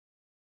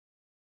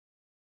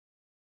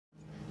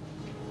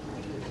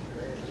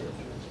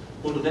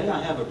Well, today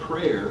I have a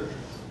prayer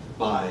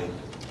by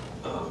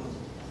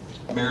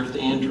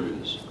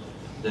Meraz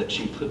that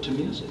she put to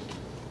music.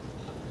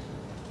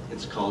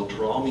 It's called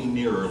Draw Me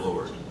Nearer,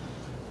 Lord.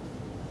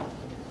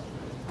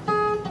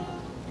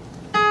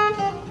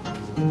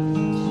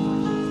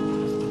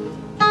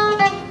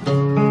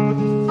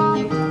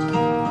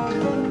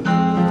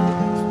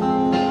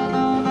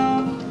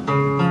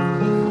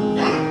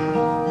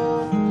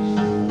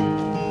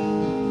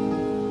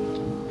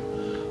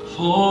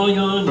 For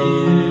your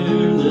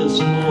nearness,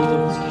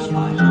 Lord,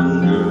 I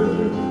hunger.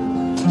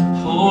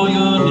 For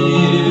your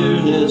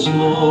nearness,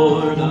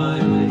 Lord, I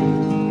wait.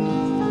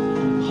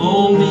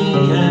 Hold me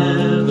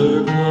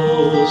ever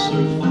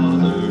closer,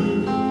 Father,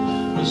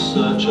 with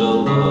such a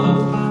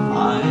love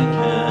I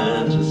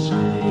can't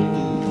escape.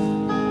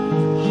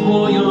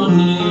 For your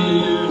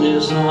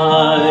nearness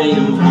I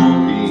am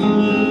hoping.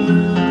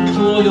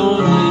 For your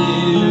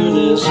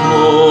nearness,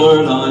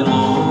 Lord, I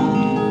long.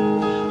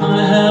 I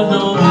have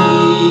no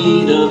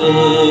need of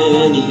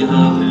any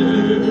other.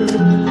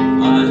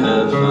 I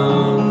have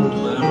found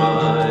where I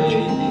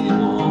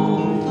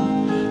belong.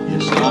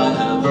 Yes, I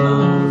have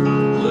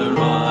found where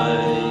I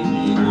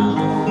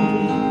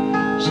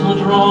belong. So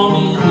draw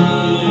me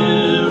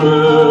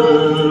nearer,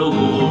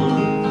 Lord,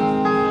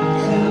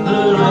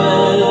 ever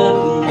let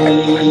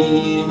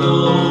me go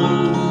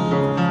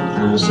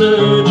closer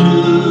to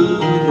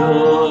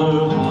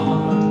your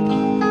heart.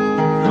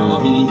 Draw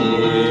me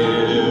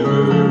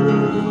nearer,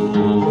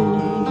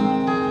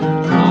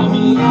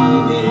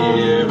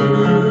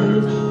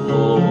 nearer,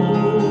 Lord.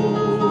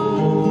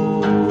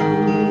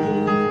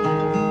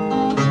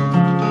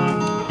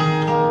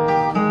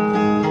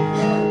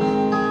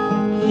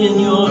 In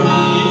your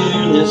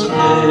nearness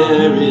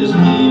there is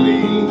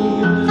healing.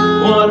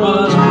 What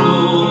was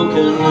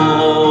broken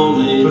now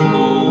made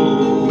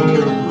whole.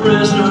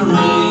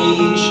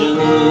 Restoration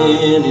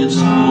in its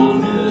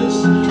fullness,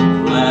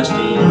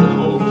 lasting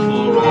hope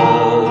for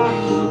all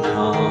who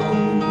come.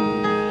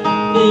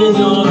 In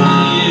your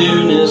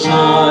nearness I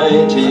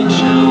take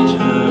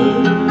shelter.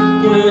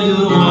 Where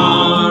you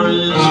are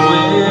is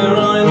where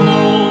I'm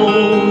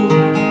home.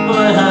 I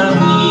have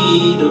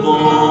need of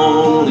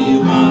only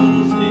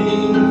one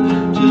thing,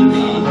 to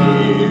be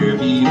here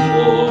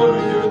before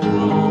your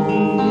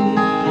throne.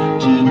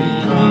 To be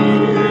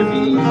here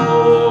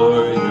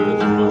before your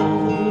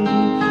throne.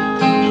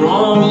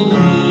 Draw me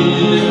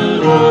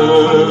nearer,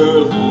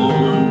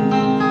 Lord,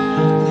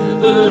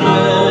 never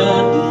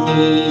let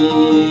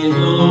me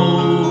go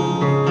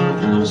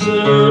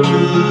closer to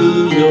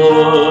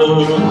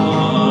your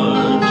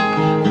heart.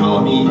 Draw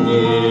me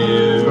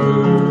nearer,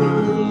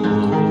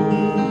 Lord.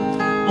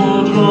 Oh,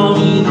 draw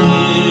me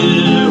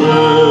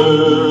nearer,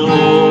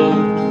 Lord.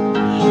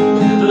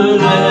 Never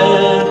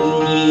let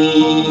me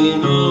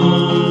go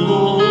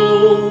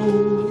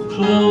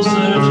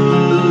closer to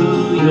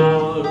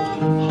your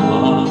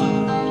heart.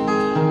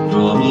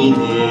 Draw me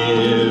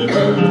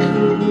nearer,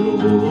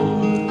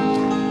 Lord.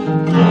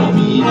 Draw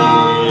me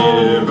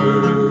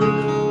nearer,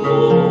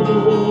 Lord.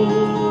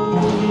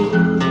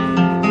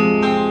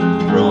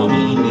 Draw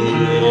me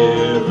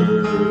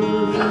nearer,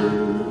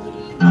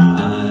 I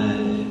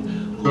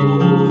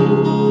hope.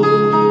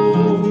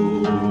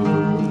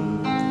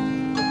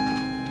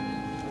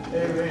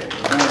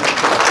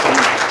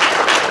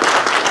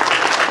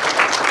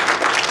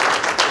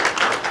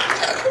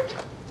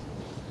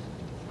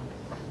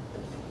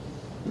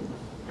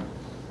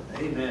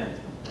 Amen.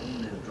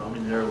 Amen. Draw me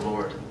nearer,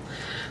 Lord.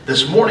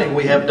 This morning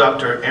we have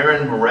Dr.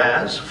 Aaron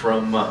Meraz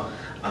from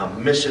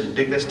Mission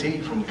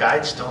Dignity, from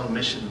Guidestone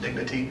Mission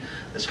Dignity,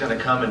 that's going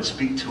to come and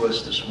speak to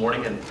us this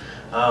morning. And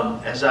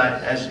as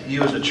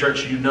you as a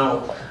church, you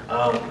know,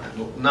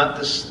 not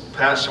this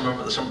past summer,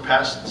 but the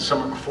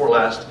summer before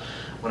last,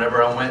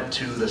 whenever I went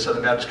to the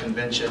Southern Baptist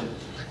Convention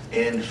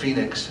in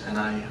Phoenix, and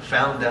I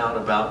found out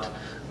about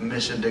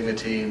Mission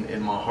Dignity,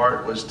 and my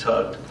heart was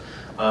tugged,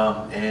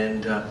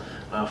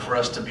 for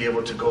us to be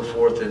able to go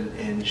forth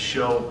and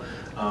show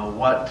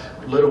what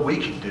little we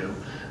can do.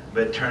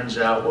 But it turns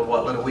out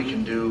what little we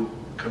can do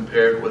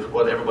compared with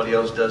what everybody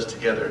else does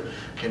together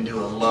can do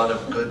a lot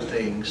of good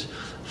things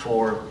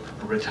for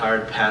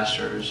retired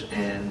pastors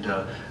and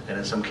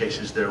in some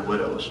cases their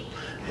widows.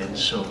 And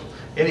so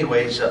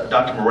anyways,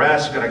 Dr.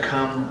 Meraz is going to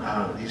come.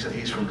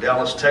 He's from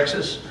Dallas,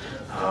 Texas,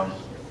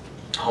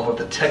 home of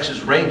the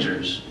Texas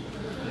Rangers.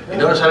 You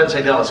notice I didn't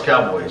say Dallas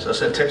Cowboys. I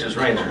said Texas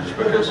Rangers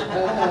because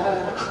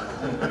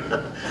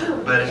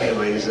but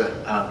anyways,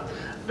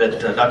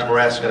 Dr.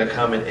 Meraz is going to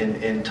come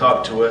and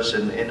talk to us,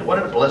 and what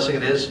a blessing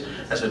it is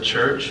as a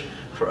church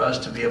for us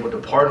to be able to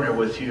partner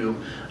with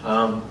you.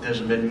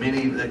 There's been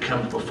many that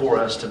come before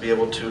us to be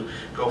able to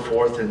go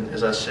forth and,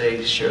 as I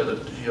say,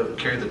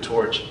 carry the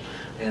torch,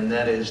 and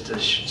that is to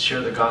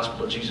share the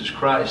gospel of Jesus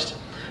Christ.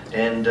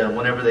 And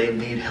whenever they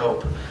need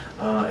help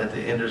at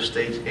the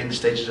end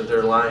stages of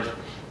their life,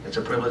 it's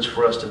a privilege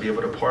for us to be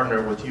able to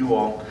partner with you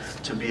all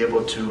to be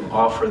able to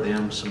offer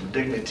them some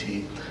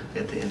dignity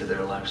at the end of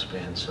their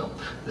lifespan. So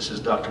this is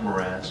Dr.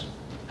 Meraz.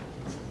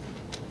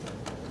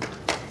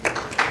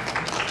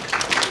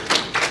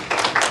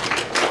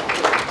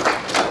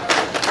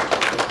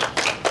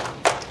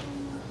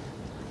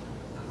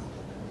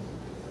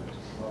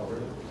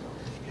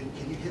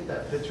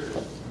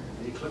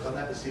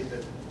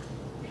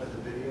 Like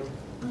the video?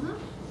 Mm-hmm.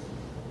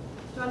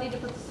 Do I need to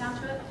put the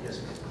sound to it?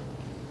 Yes, ma'am.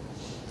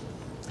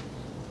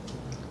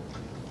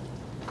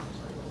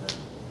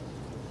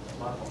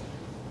 My fault.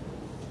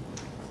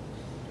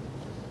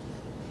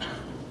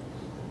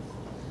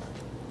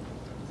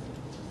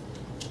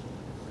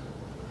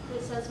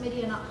 It says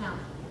media not found.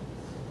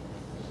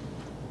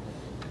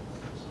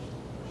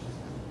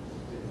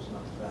 Video's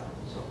not found,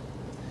 so.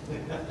 I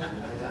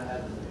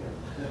had the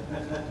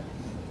video.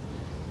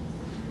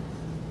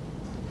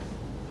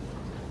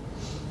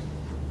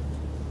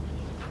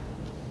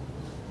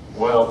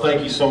 Well,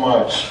 thank you so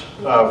much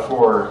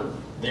for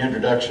the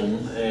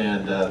introduction,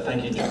 and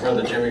thank you to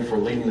Brother Jimmy for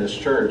leading this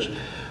church.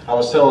 I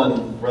was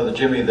telling Brother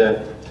Jimmy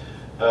that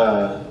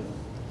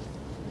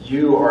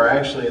you are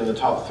actually in the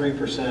top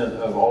 3%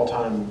 of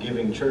all-time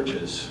giving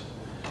churches,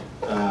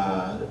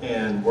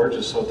 and we're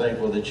just so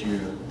thankful that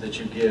you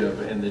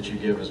give, and that you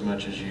give as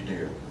much as you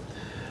do.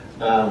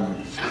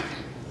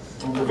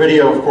 The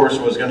video, of course,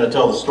 was going to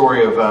tell the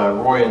story of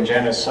Roy and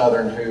Janice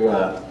Southern, who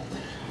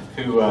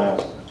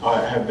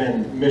have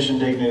been Mission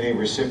Dignity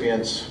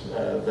recipients.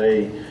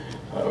 They,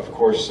 of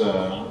course,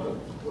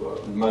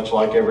 much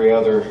like every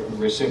other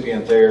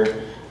recipient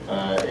there,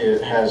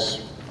 it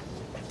has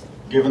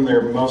given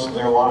most of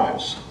their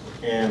lives,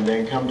 and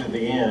then come to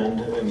the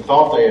end and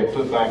thought they had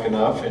put back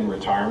enough in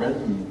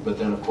retirement, but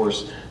then, of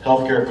course,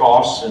 healthcare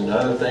costs and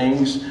other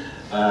things,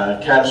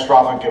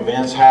 catastrophic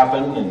events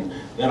happen, and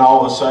then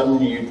all of a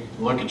sudden you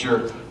look at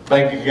your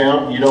bank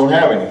account and you don't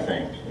have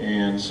anything.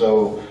 And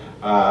so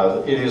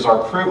it is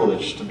our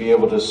privilege to be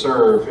able to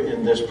serve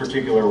in this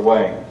particular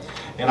way.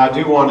 And I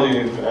do want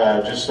to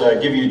just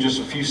give you just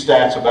a few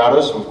stats about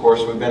us. Of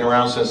course, we've been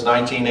around since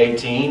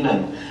 1918,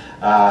 and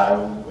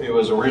it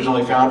was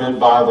originally founded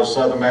by the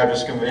Southern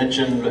Baptist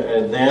Convention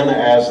then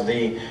as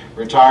the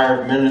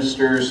Retired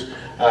Ministers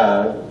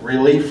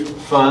Relief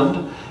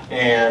Fund,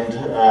 and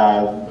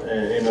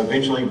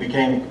eventually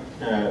became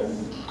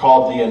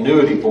called the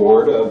Annuity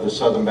Board of the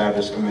Southern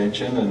Baptist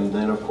Convention, and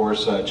then, of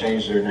course,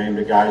 changed their name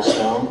to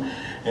Guidestone.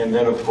 And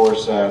then, of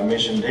course,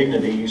 Mission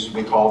Dignity used to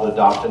be called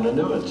Adopt an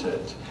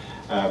Annuitant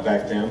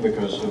back then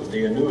because of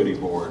the Annuity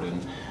Board.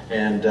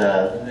 And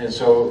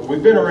so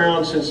we've been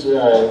around since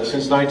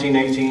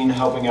 1918,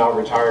 helping out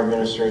retired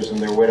ministers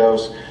and their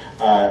widows,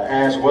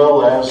 as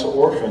well as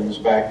orphans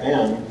back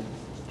then,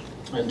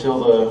 until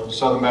the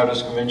Southern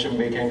Baptist Convention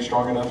became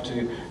strong enough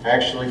to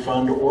actually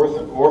fund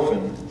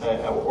orphans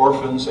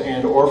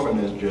and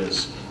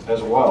orphanages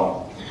as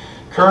well.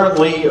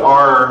 Currently,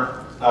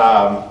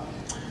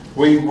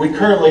 we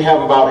currently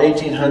have about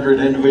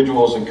 1,800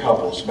 individuals and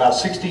couples. About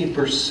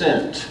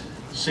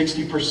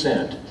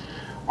 60%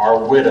 are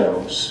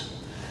widows,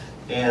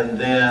 and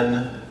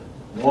then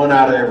 1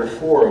 out of every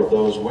 4 of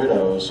those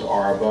widows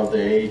are above the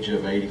age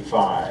of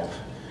 85.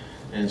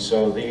 And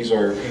so these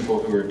are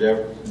people who are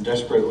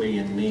desperately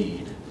in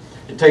need.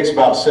 It takes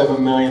about $7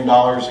 million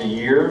a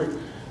year,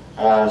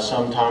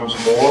 sometimes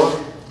more,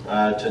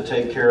 to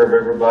take care of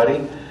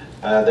everybody.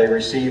 They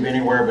receive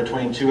anywhere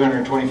between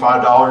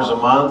 $225 a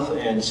month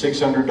and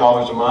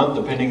 $600 a month,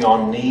 depending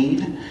on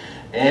need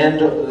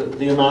and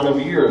the amount of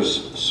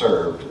years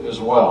served as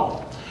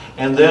well.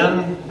 And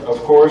then, of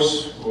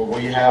course,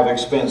 we have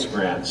expense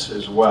grants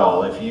as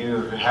well. If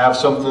you have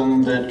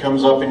something that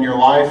comes up in your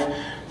life,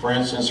 for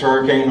instance,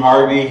 Hurricane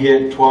Harvey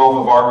hit 12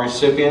 of our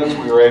recipients.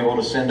 We were able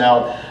to send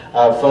out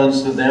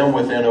funds to them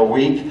within a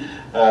week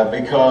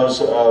because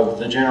of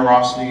the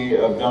generosity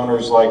of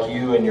donors like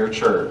you and your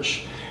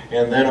church.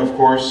 And then, of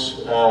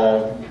course,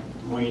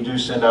 we do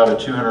send out a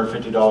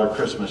 $250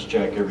 Christmas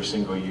check every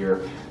single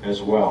year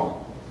as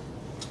well.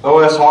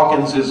 O.S.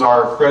 Hawkins is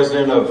our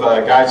president of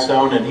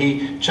Guidestone, and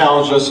he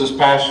challenged us this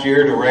past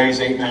year to raise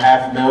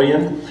 $8.5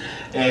 million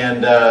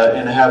and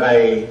have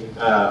a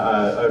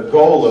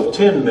goal of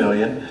 $10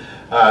 million.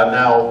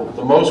 Now,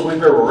 the most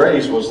we've ever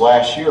raised was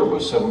last year,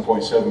 was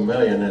 $7.7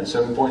 million, and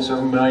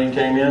 $7.7 million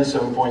came in,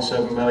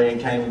 $7.7 million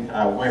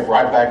went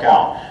right back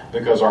out,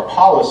 because our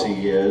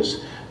policy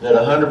is that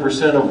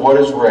 100% of what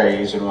is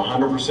raised and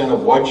 100%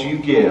 of what you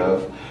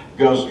give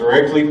goes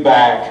directly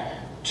back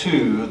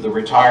to the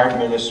retired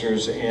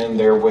ministers and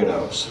their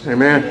widows.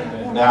 Amen.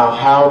 Now,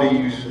 how do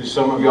you,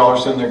 some of y'all are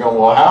sitting there going,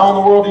 well, how in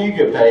the world do you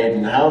get paid?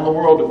 And how in the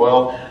world,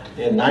 well,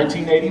 in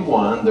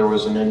 1981, there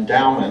was an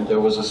endowment that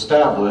was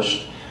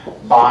established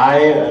by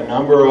a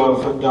number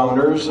of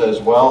donors, as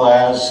well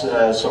as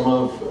some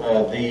of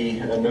the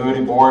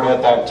annuity board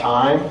at that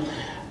time.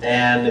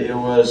 And it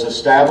was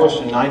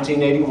established in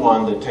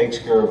 1981 that takes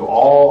care of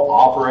all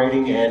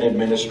operating and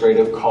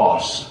administrative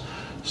costs.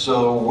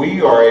 So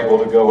we are able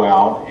to go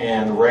out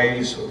and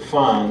raise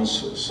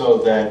funds so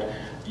that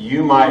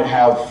you might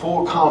have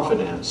full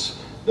confidence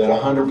that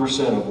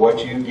 100% of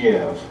what you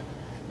give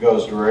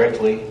goes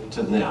directly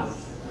to them.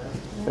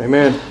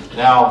 Amen.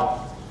 Now,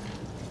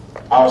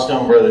 I was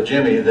telling Brother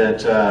Jimmy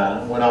that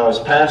when I was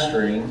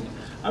pastoring,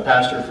 I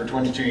pastored for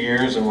 22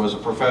 years and was a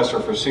professor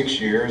for 6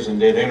 years and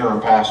did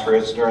interim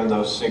pastorates during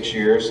those 6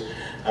 years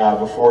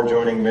before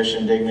joining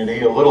Mission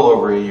Dignity a little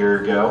over a year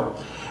ago.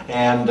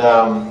 And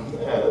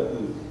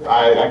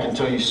I can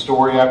tell you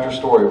story after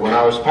story. When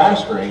I was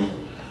pastoring,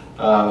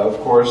 of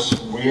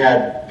course, we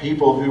had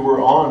people who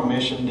were on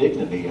mission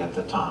dignity at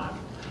the time.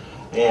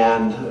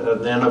 And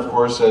then, of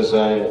course, as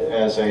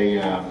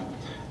a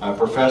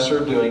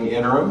professor doing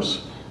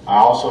interims, I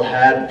also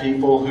had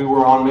people who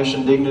were on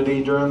mission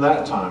dignity during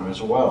that time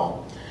as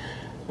well.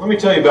 Let me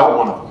tell you about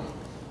one of them.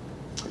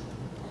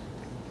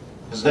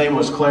 His name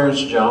was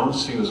Clarence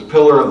Jones. He was a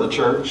pillar of the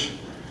church.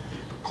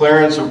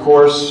 Clarence, of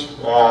course,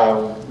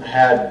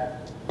 had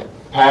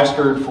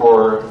pastored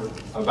for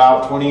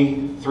about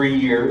 23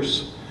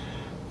 years.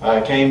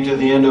 Came to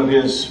the end of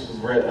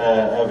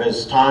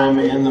his time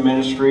in the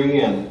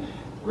ministry and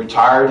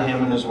retired,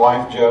 him and his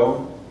wife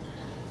Jo.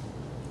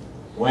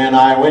 When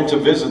I went to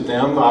visit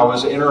them, I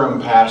was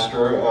interim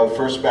pastor of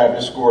First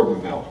Baptist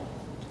Gordonville.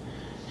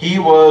 He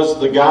was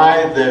the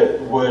guy that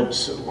would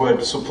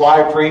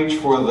supply preach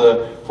for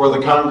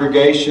the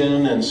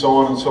congregation and so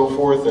on and so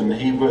forth, and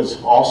he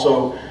was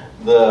also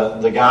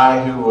the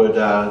guy who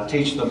would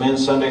teach the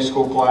men's Sunday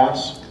school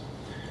class.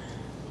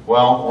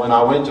 Well, when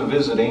I went to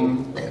visit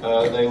him,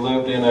 they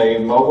lived in a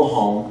mobile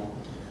home,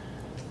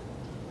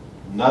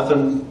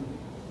 nothing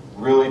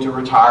really to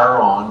retire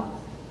on,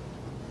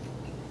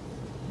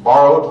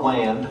 borrowed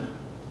land,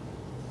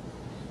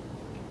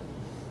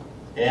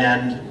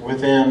 and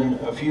within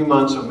a few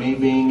months of me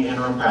being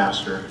interim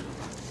pastor,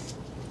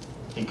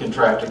 he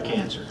contracted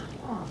cancer.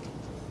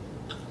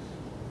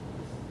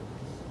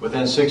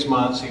 Within 6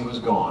 months, he was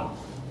gone.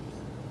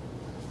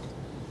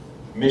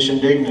 Mission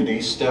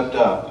Dignity stepped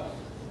up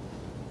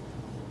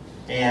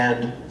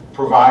and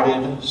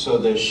provided so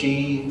that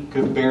she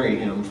could bury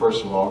him,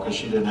 first of all, because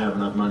she didn't have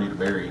enough money to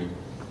bury him.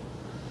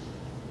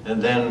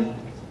 And then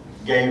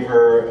gave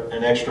her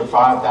an extra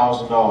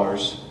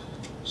 $5,000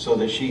 so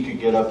that she could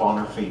get up on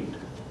her feet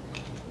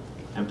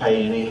and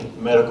pay any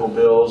medical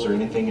bills or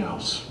anything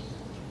else.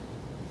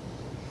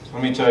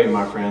 Let me tell you,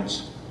 my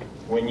friends,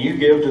 when you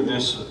give to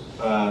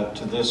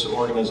this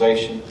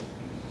organization,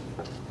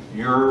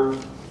 you're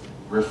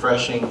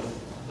refreshing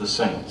the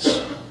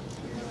saints.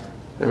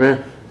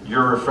 Amen.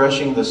 You're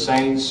refreshing the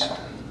saints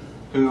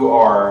who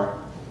are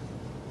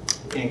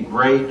in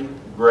great,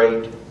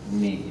 great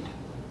need.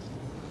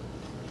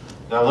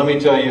 Now let me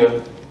tell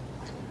you,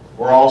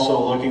 we're also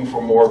looking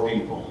for more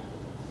people.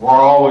 We're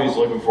always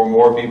looking for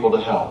more people to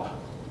help.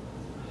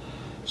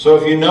 So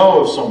if you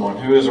know of someone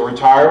who is a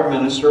retired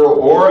minister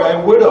or a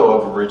widow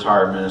of a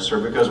retired minister,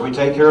 because we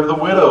take care of the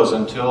widows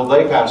until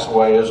they pass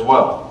away as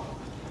well.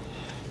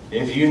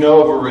 If you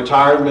know of a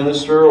retired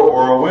minister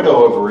or a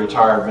widow of a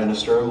retired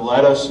minister,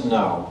 let us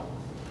know.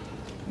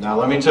 Now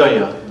let me tell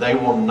you, they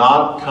will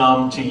not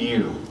come to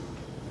you.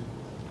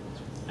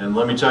 And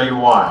let me tell you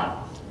why.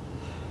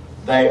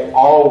 They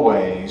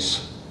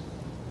always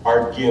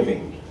are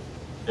giving.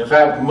 In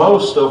fact,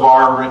 most of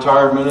our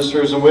retired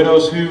ministers and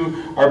widows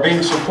who are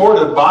being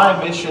supported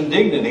by Mission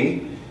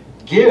Dignity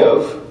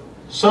give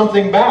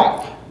something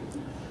back.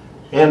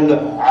 And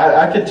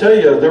I can tell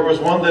you, there was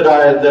one that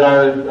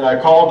I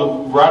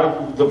called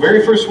right the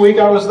very first week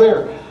I was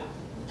there.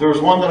 There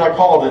was one that I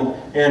called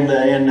and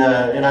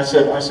I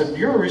said,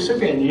 you're a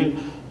recipient.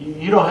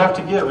 You don't have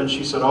to give. And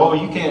she said, oh,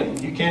 you can't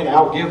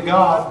outgive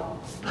God.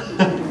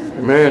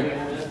 Amen.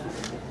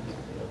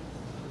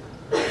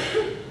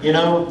 You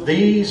know,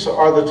 these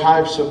are the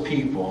types of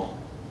people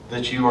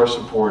that you are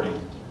supporting.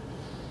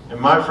 And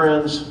my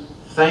friends,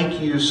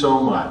 thank you so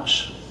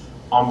much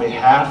on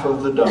behalf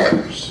of the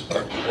donors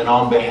and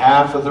on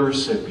behalf of the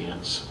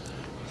recipients.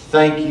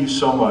 Thank you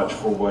so much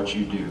for what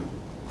you do.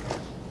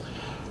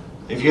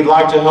 If you'd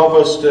like to help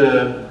us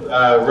to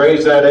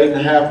raise that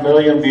 $8.5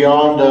 million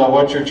beyond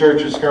what your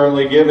church is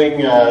currently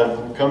giving,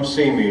 come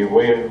see me.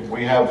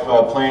 We have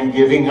planned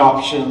giving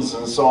options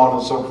and so on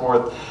and so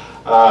forth.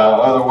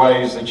 Other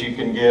ways that you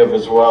can give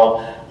as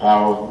well.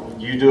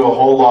 You do a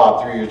whole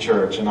lot through your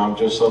church, and I'm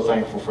just so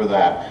thankful for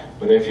that.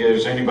 But if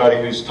there's anybody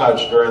who's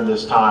touched during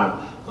this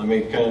time, let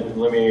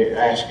me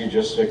ask you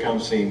just to come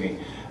see me.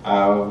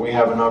 We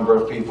have a number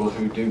of people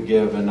who do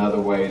give in other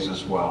ways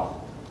as well.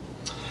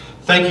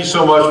 Thank you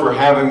so much for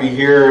having me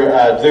here.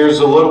 There's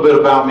a little bit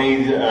about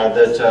me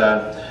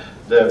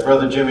that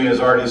Brother Jimmy has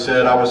already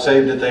said. I was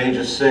saved at the age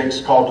of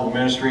 6, called to the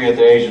ministry at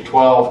the age of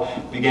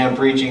 12, began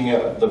preaching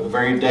the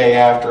very day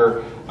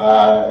after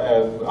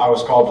I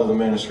was called to the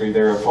ministry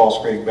there at Falls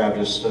Creek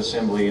Baptist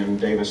Assembly in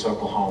Davis,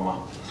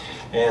 Oklahoma.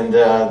 And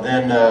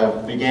then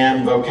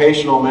began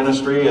vocational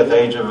ministry at the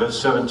age of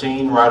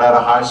 17, right out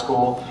of high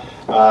school.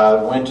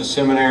 Went to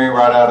seminary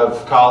right out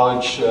of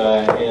college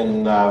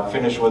and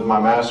finished with my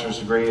master's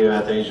degree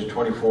at the age of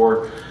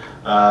 24.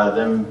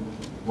 Then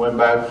went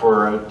back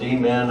for a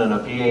D-Min and a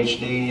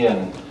PhD,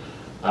 and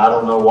I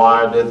don't know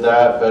why I did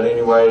that, but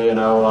anyway, you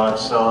know,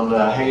 it's on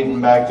Hayden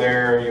back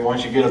there.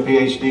 Once you get a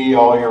PhD,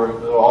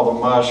 all the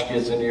mush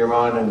gets into your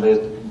mind and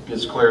it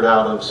gets cleared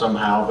out of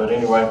somehow. But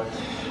anyway,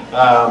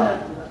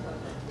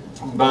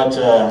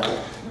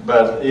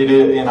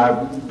 and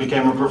I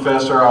became a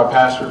professor. I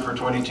pastored for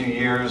 22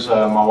 years.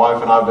 My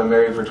wife and I have been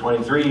married for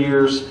 23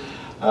 years.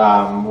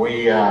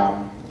 We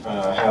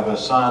have a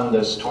son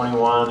that's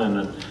 21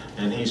 and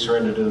and he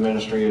surrendered to the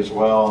ministry as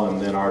well.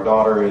 And then our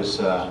daughter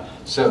is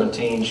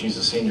 17. She's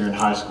a senior in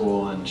high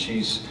school, and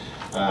she's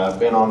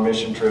been on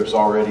mission trips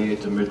already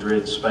to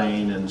Madrid,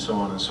 Spain, and so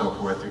on and so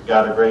forth. We've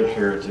got a great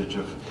heritage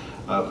of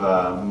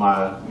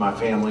my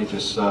family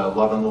just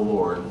loving the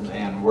Lord,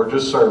 and we're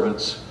just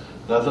servants.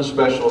 Nothing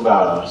special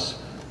about us,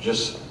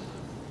 just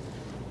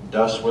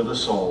dust with a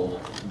soul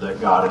that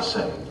God has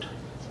saved.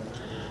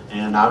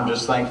 And I'm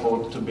just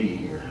thankful to be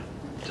here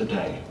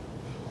today.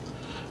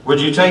 Would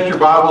you take your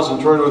Bibles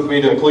and turn with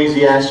me to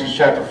Ecclesiastes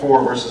chapter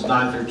 4, verses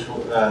 9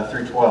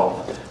 through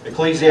 12.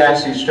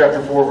 Ecclesiastes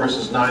chapter 4,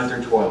 verses 9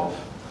 through 12.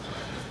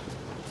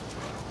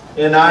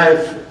 And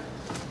I've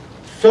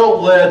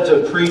felt led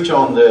to preach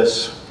on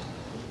this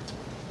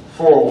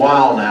for a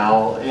while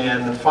now,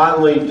 and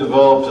finally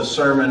developed a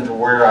sermon to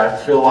where I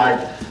feel like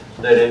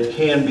that it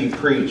can be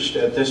preached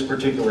at this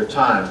particular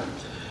time.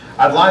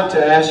 I'd like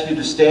to ask you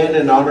to stand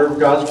in honor of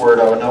God's Word.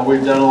 I know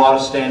we've done a lot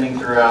of standing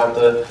throughout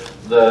the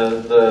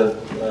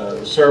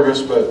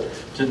service, but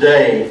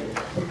today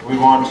we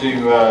want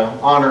to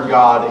honor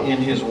God in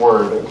His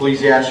Word.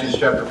 Ecclesiastes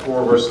chapter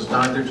 4, verses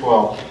 9 through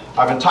 12.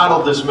 I've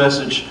entitled this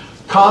message,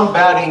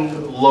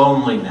 Combating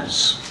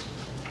Loneliness.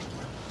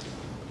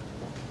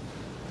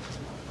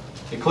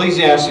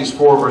 Ecclesiastes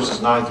 4,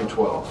 verses 9 through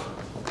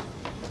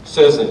 12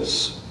 says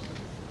this.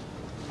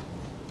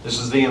 This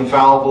is the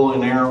infallible,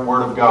 inerrant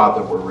Word of God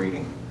that we're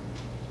reading.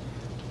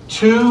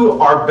 Two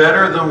are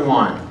better than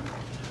one,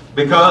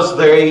 because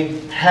they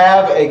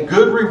have a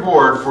good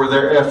reward for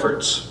their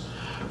efforts.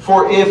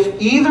 For if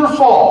either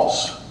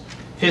falls,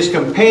 his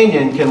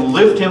companion can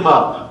lift him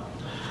up.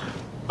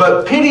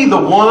 But pity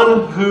the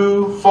one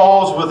who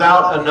falls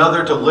without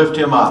another to lift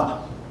him up.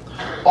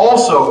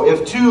 Also,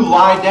 if two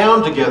lie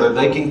down together,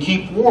 they can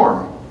keep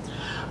warm.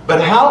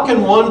 But how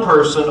can one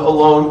person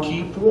alone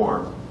keep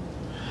warm?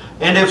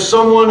 And if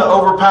someone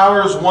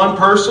overpowers one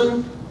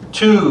person,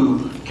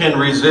 two can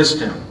resist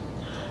him.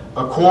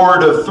 A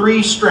cord of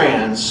 3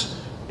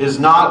 strands is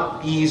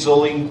not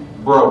easily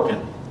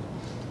broken.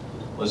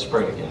 Let's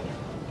pray together.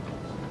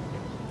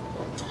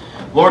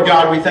 Lord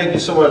God, we thank you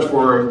so much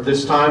for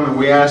this time, and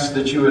we ask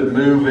that you would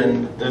move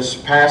in this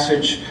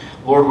passage.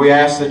 Lord, we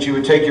ask that you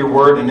would take your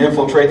word and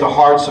infiltrate the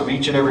hearts of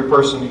each and every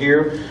person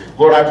here.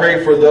 Lord, I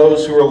pray for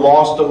those who are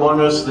lost among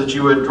us, that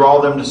you would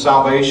draw them to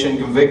salvation,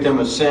 convict them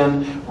of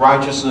sin,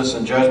 righteousness,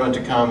 and judgment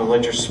to come, and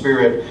let your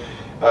Spirit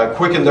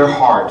quicken their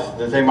heart,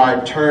 that they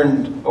might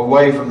turn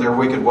away from their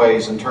wicked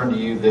ways and turn to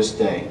you this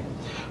day.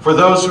 For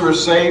those who are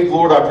saved,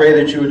 Lord, I pray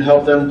that you would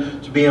help them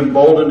to be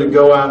emboldened to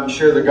go out and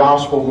share the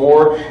gospel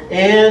more,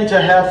 and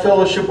to have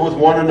fellowship with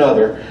one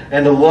another,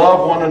 and to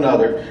love one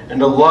another, and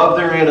to love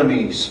their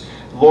enemies.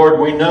 Lord,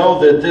 we know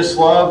that this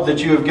love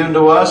that you have given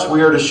to us,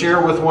 we are to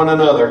share with one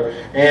another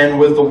and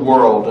with the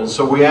world. And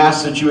so we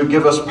ask that you would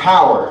give us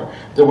power,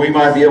 that we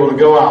might be able to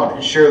go out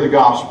and share the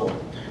gospel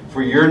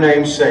for your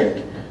name's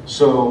sake,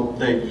 so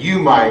that you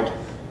might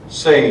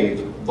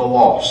save the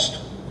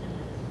lost.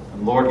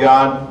 And Lord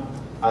God,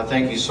 I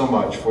thank you so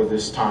much for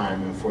this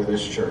time and for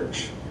this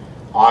church.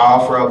 I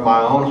offer up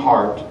my own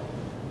heart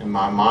and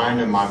my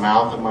mind and my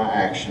mouth and my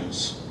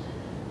actions,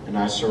 and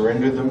I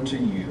surrender them to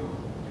you.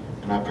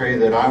 And I pray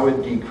that I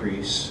would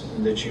decrease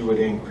and that you would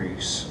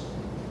increase,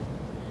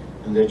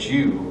 and that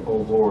you, O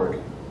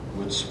Lord,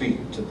 would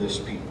speak to this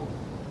people.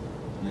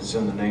 And it's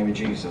in the name of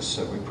Jesus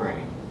that we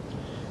pray.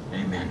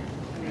 Amen.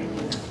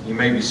 You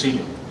may be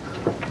seated.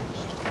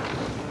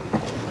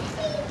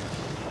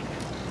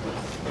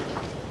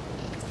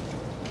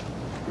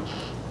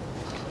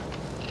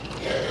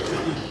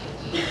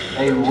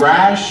 A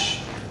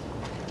rash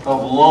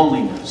of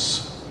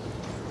loneliness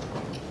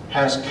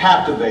has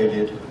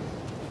captivated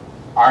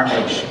our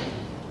nation.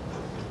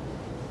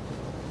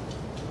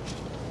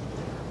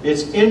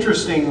 It's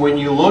interesting when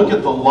you look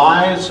at the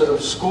lives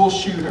of school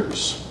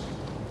shooters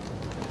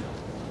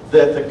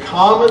that the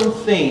common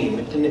theme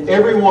in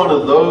every one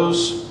of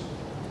those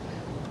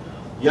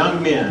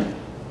young men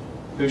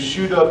who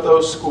shoot up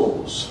those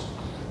schools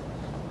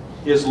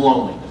is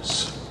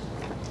loneliness.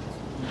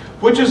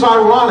 Which is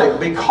ironic,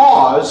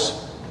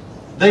 because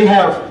they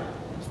have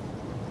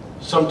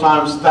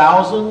sometimes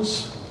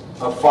thousands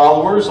of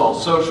followers on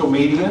social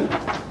media.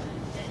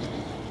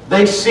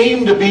 They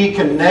seem to be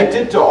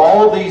connected to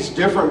all these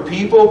different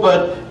people,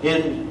 but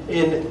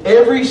in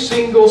every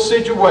single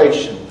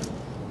situation,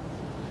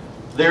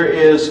 there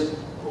is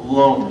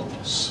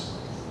loneliness.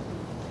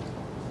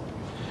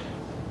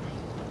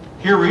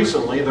 Here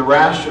recently, the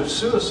rash of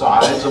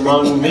suicides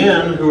among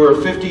men who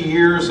are 50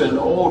 years and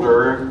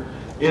older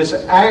is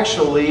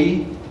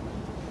actually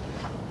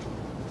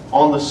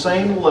on the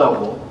same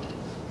level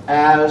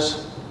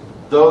as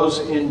those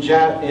in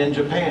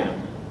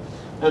Japan.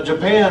 Now,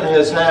 Japan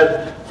has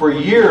had for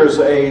years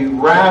a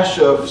rash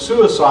of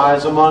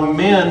suicides among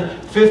men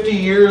 50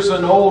 years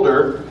and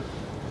older,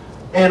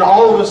 and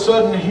all of a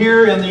sudden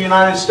here in the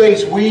United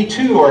States we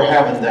too are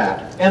having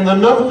that. And the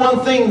number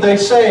one thing they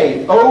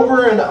say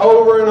over and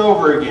over and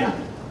over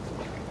again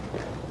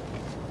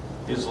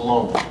is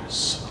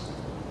loneliness.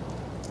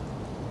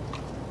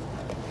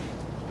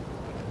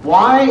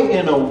 Why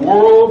in a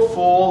world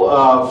full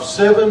of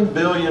 7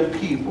 billion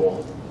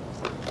people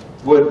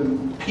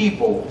would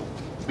people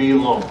be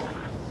lonely?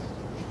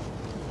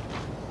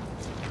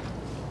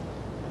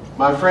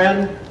 My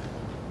friend,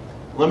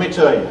 let me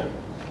tell you,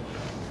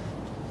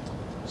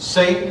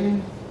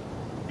 Satan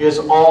is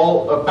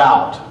all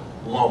about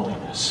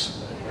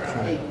loneliness.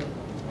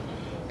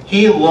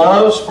 He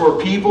loves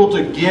for people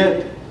to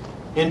get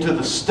into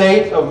the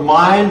state of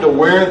mind to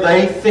where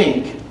they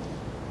think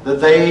that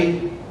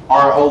they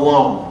are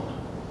alone.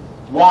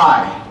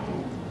 Why?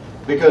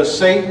 Because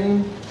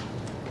Satan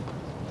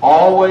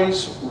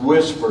always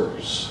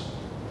whispers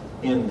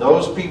in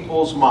those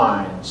people's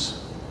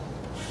minds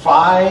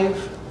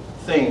 5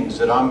 things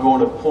that I'm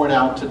going to point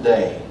out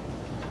today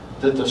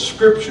that the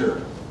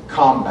Scripture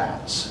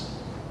combats.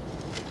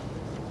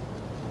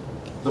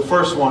 The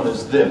first one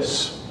is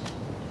this: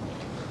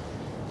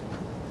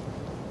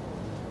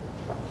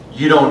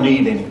 you don't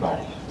need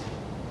anybody.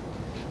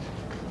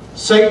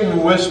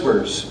 Satan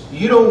whispers,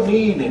 you don't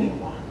need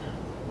anyone.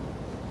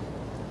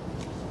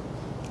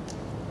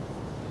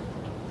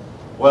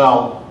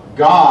 Well,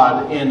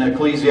 God in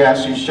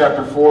Ecclesiastes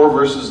chapter 4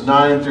 verses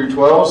 9 through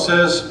 12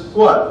 says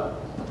what?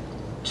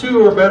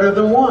 2 are better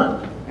than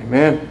 1.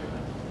 Amen.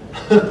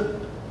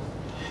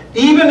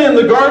 Even in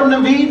the Garden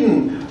of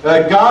Eden,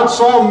 God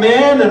saw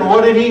man, and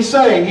what did He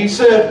say? He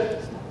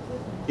said,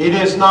 it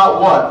is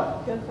not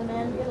what? Good for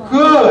man to be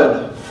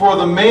alone. Good for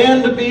the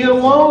man to be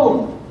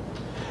alone.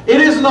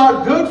 It is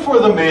not good for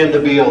the man to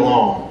be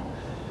alone.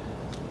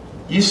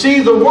 You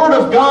see, the Word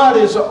of God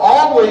is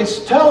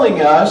always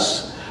telling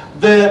us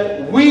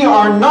that we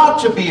are not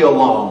to be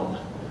alone,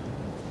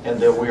 and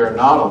that we are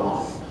not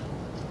alone.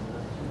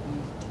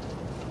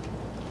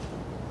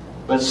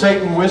 But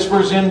Satan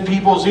whispers in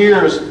people's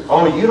ears,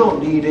 oh, you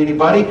don't need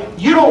anybody.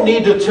 You don't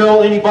need to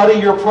tell anybody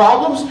your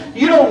problems.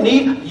 You don't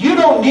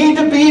need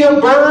to be a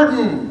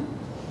burden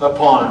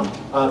upon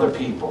other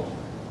people.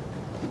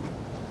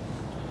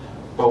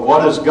 But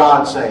what does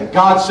God say?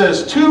 God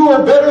says 2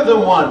 are better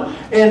than 1,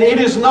 and it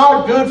is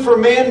not good for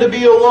man to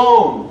be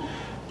alone.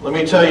 Let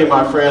me tell you,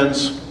 my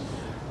friends,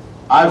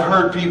 I've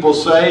heard people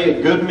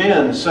say, good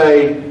men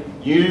say,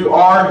 you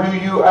are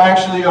who you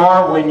actually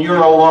are when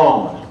you're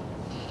alone.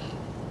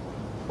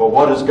 But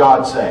what does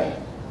God say?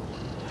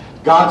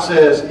 God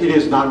says it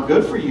is not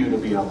good for you to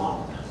be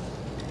alone.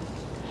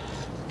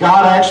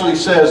 God actually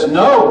says,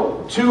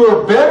 no, 2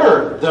 are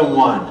better than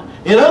 1.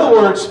 In other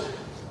words,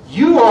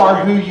 you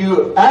are who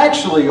you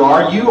actually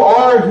are. You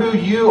are who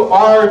you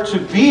are to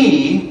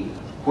be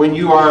when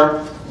you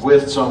are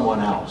with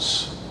someone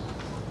else.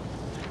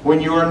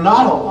 When you are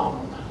not alone.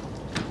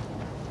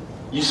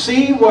 You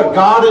see what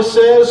God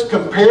says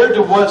compared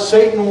to what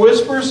Satan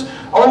whispers?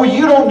 Oh,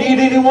 you don't need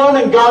anyone.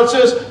 And God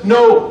says,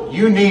 no,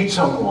 you need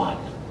someone.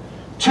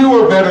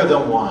 2 are better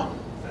than 1.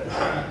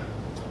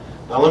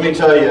 Now let me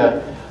tell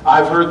you,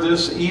 I've heard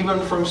this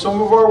even from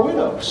some of our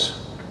widows.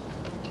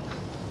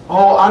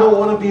 Oh, I don't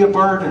want to be a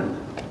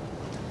burden.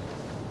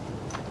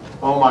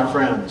 Oh, my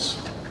friends,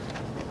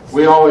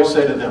 we always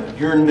say to them,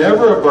 you're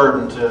never a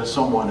burden to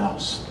someone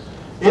else.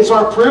 It's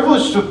our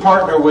privilege to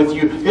partner with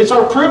you. It's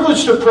our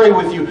privilege to pray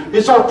with you.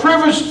 It's our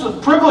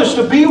privilege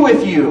to be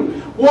with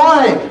you.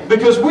 Why?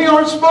 Because we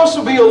aren't supposed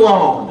to be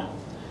alone.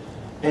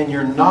 And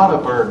you're not a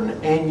burden,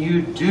 and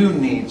you do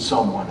need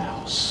someone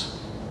else.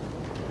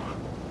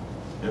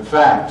 In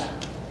fact,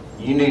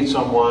 you need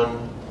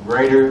someone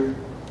greater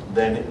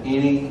than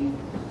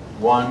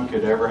anyone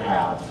could ever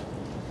have,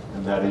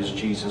 and that is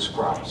Jesus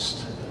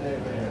Christ.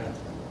 Amen.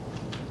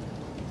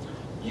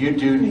 You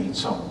do need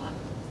someone.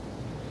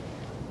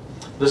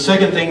 The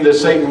second thing that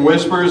Satan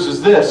whispers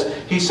is this.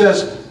 He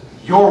says,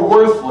 you're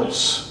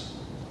worthless.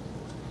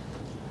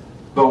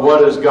 But what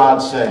does God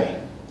say?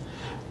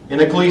 In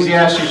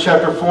Ecclesiastes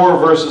chapter 4,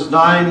 verses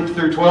 9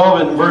 through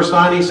 12, and verse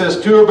 9 he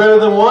says, 2 are better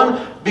than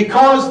 1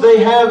 because they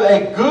have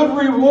a good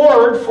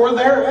reward for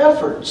their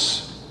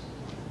efforts.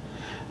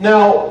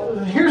 Now,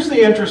 here's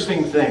the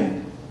interesting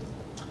thing.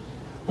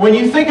 When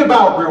you think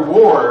about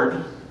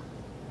reward,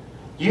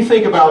 you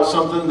think about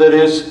something that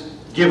is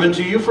given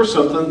to you for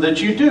something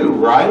that you do,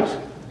 right?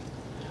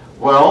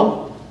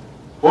 Well,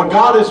 what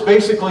God is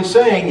basically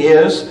saying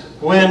is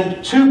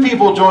when 2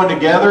 people join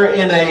together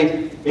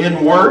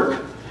in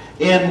work,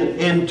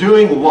 in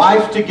doing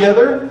life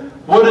together,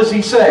 what does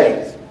He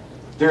say?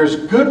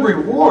 There's good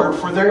reward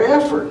for their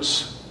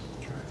efforts.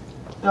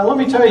 Now let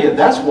me tell you,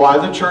 that's why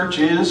the church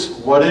is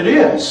what it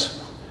is.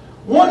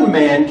 One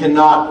man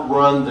cannot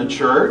run the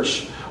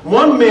church.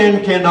 One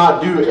man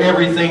cannot do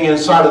everything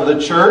inside of the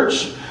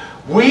church.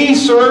 We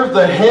serve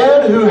the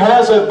head who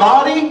has a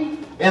body,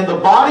 and the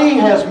body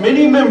has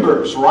many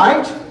members,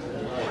 right?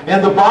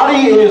 And the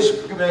body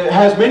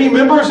has many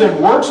members and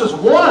works as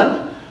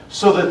one,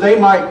 so that they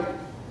might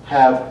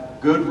have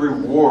good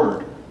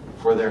reward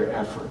for their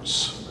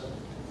efforts.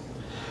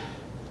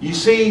 You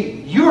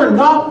see, you are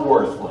not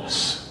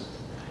worthless.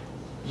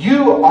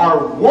 You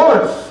are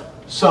worth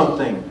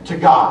something to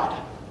God.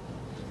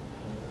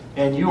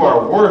 And you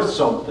are worth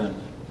something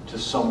to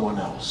someone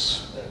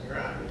else.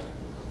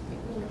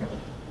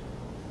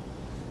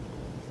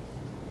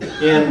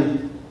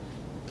 In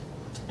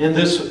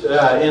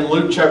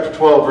Luke chapter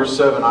 12, verse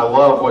 7, I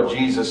love what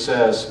Jesus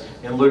says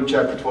in Luke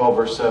chapter 12,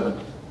 verse 7.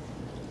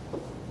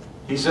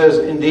 He says,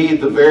 "Indeed,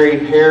 the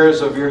very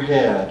hairs of your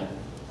head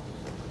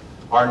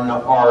are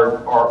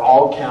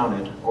all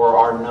counted or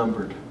are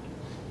numbered."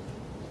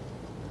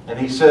 And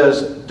he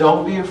says,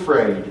 "Don't be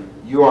afraid.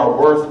 You are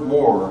worth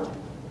more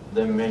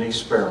than many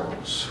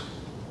sparrows."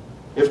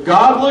 If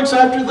God looks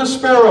after the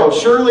sparrow,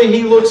 surely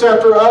He looks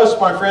after us,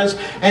 my friends.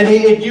 And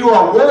you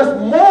are worth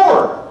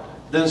more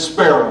than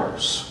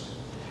sparrows.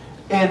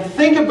 And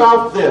think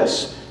about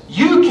this.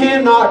 You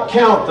cannot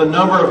count the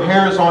number of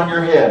hairs on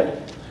your head.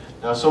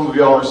 Now some of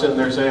y'all are sitting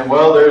there saying,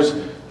 well, there's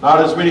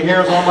not as many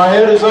hairs on my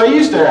head as I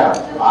used to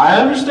have. I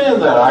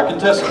understand that. I can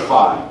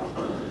testify.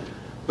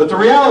 But the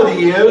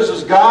reality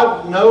is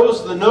God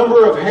knows the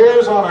number of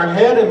hairs on our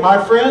head. And my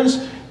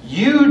friends,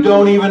 you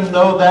don't even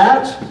know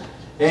that.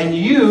 And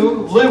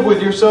you live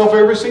with yourself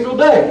every single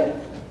day.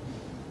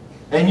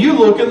 And you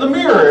look in the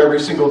mirror every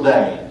single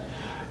day.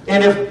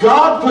 And if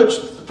God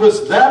puts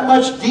that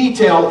much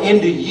detail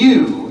into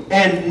you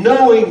and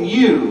knowing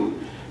you,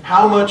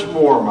 how much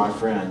more, my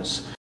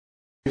friends,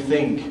 do you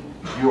think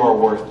you are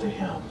worth to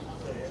Him?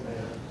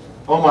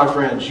 Oh, my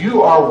friends,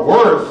 you are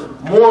worth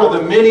more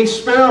than many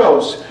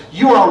sparrows.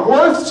 You are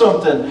worth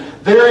something.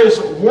 There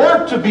is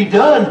work to be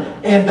done,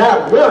 and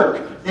that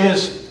work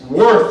is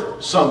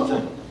worth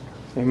something.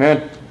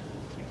 Amen.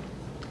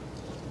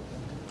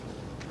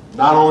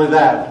 Not only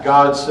that,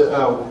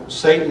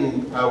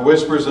 Satan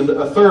whispers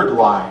a third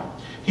lie.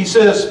 He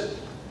says,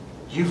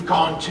 "You've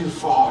gone too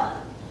far.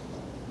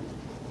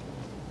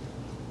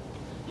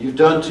 You've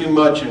done too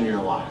much in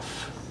your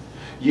life.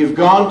 You've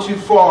gone too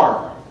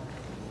far."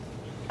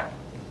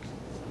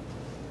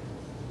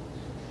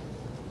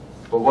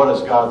 But what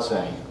does God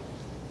say?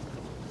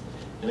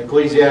 In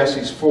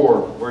Ecclesiastes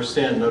 4, verse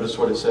 10, notice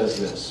what it says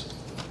this.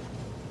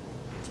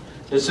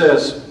 It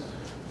says,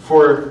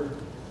 "For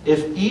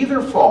if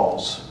either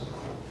falls,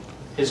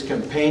 his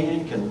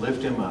companion can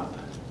lift him up.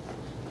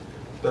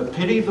 But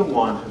pity the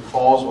one who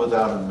falls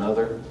without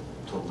another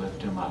to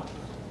lift him up."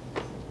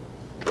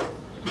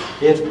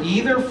 If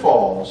either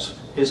falls,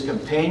 his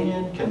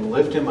companion can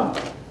lift him up.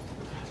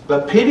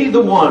 But pity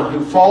the one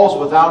who falls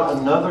without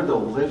another to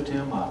lift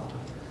him up.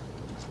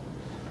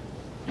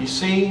 You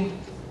see,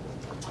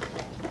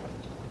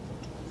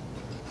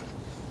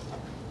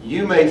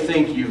 you may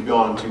think you've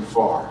gone too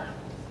far.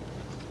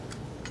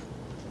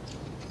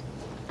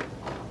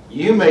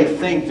 You may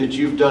think that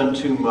you've done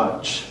too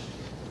much.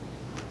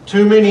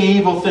 Too many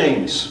evil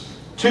things.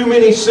 Too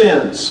many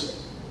sins.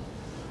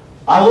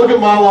 I look at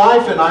my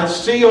life and I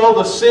see all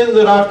the sin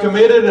that I've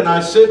committed and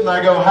I sit and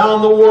I go, how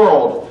in the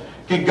world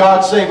can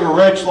God save a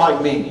wretch like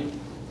me?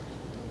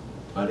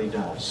 But He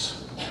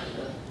does.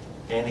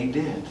 And He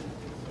did.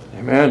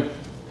 Amen.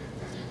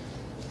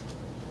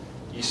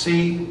 You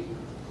see,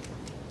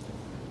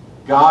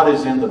 God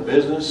is in the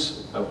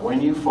business of when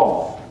you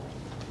fall,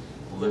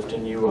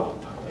 lifting you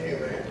up.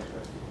 Amen.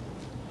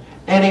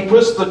 And He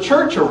puts the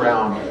church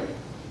around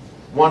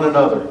one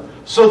another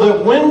so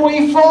that when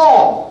we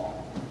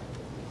fall,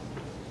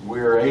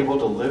 we're able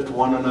to lift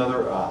one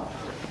another up.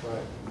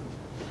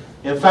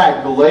 In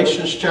fact,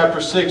 Galatians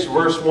chapter 6,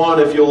 verse 1,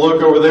 if you'll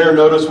look over there,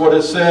 notice what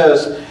it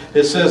says.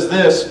 It says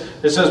this.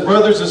 It says,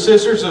 "Brothers and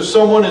sisters, if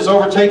someone is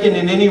overtaken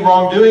in any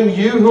wrongdoing,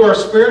 you who are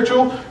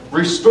spiritual,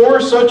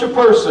 restore such a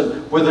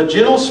person with a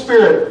gentle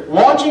spirit,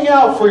 watching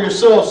out for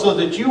yourselves so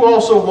that you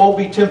also won't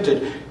be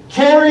tempted.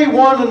 Carry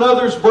one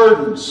another's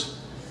burdens.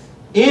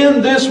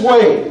 In this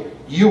way,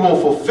 you will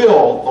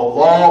fulfill the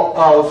law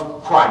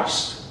of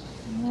Christ."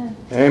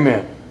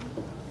 Amen.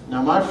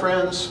 Now, my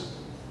friends,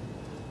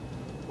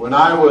 when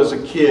I was a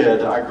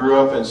kid, I grew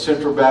up in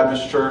Central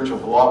Baptist Church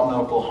of Lawton,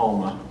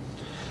 Oklahoma.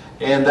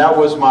 And that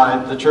was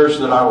the church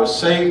that I was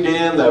saved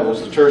in. That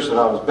was the church that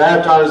I was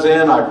baptized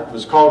in. I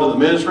was called to the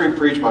ministry,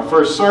 preached my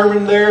first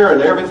sermon there,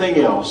 and everything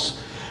else.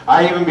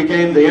 I even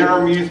became the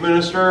interim youth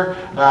minister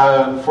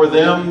for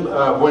them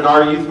when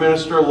our youth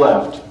minister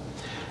left.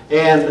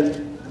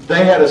 And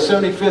they had a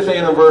 75th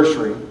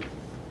anniversary.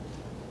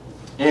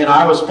 And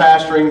I was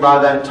pastoring by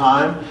that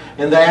time.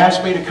 And they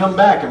asked me to come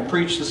back and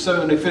preach the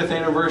 75th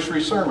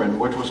anniversary sermon,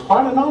 which was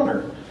quite an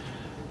honor.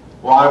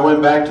 Well, I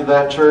went back to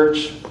that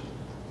church.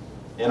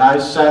 And I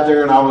sat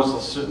there and I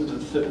was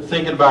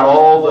thinking about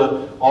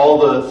all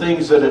the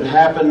things that had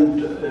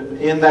happened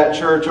in that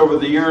church over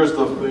the years.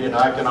 And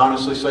I can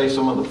honestly say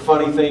some of the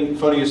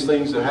funniest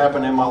things that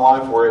happened in my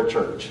life were at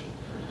church.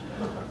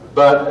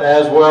 But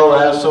as well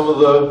as some of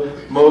the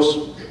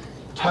most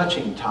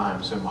touching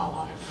times in my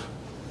life.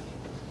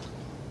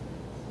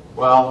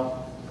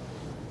 Well,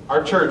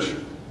 our church,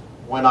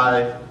 when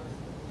I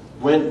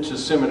went to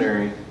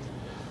seminary,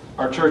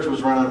 our church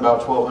was running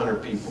about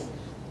 1,200 people.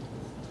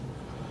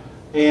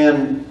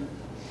 And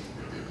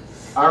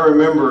I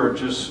remember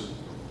just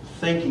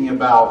thinking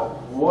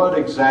about what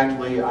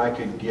exactly I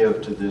could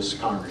give to this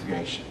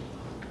congregation.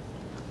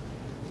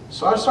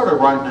 So I started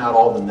writing out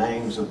all the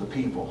names of the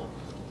people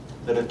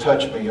that had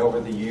touched me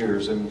over the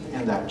years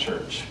in that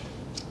church.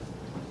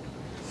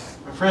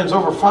 My friends,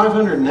 over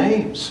 500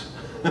 names.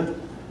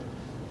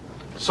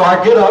 So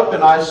I get up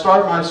and I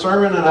start my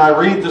sermon and I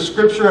read the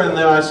scripture, and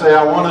then I say,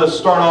 I want to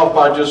start off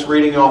by just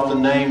reading off the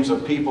names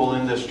of people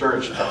in this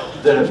church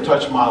that have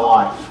touched my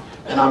life.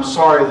 And I'm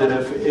sorry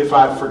that if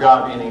I've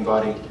forgotten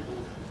anybody,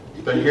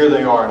 but here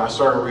they are. And I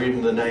started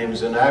reading the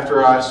names, and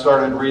after I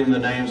started reading the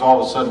names,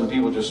 all of a sudden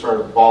people just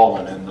started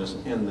bawling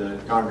in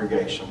the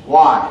congregation.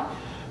 Why?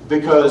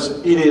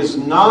 Because it is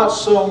not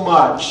so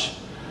much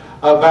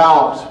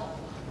about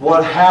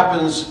what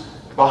happens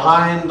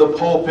behind the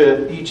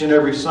pulpit each and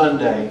every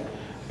Sunday.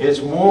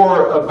 It's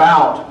more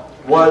about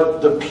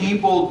what the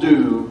people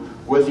do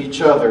with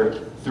each other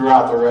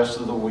throughout the rest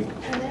of the week.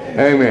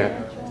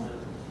 Amen.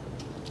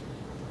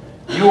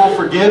 You will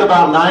forget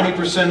about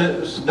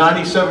 90%,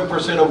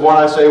 97% of what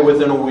I say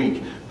within a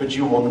week, but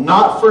you will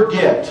not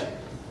forget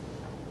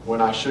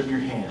when I shook your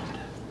hand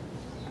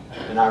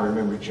and I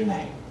remembered your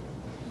name.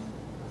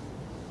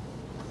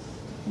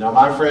 Now,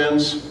 my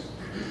friends,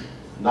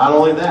 not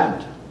only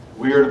that,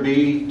 we are to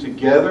be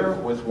together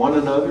with one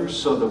another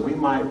so that we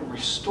might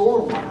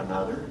restore one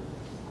another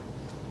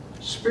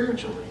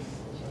spiritually.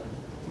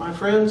 My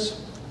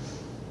friends,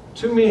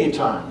 too many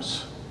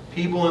times,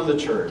 people in the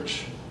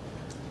church,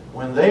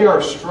 when they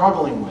are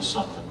struggling with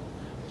something,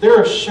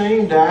 they're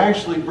ashamed to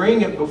actually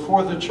bring it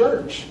before the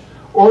church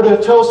or to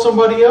tell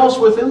somebody else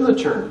within the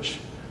church.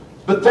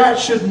 But that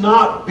should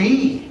not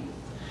be.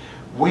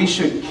 We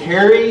should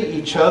carry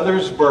each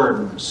other's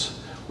burdens.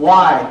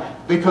 Why?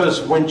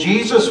 Because when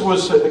Jesus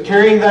was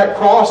carrying that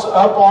cross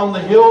up on the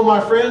hill,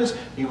 my friends,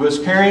 He was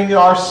carrying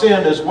our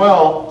sin as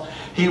well.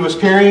 He was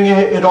carrying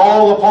it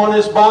all upon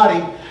His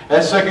body.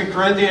 As 2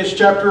 Corinthians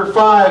chapter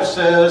 5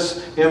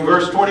 says in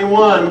verse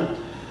 21,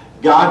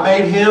 God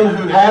made Him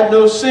who had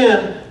no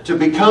sin to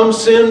become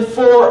sin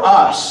for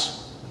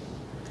us,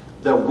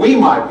 that we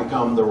might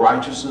become the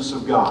righteousness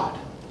of God.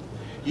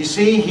 You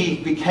see,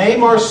 He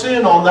became our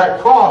sin on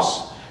that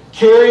cross,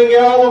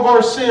 carrying all of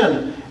our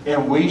sin,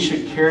 and we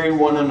should carry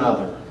one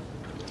another,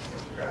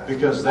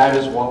 because that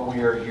is what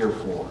we are here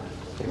for.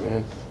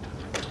 Amen.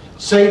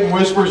 Satan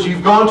whispers,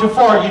 you've gone too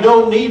far. You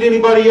don't need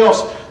anybody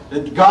else.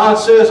 God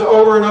says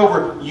over and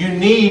over, you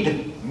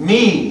need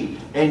me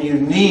and you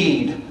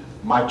need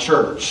my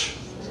church.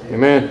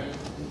 Amen.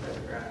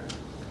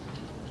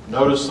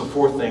 Notice the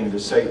fourth thing that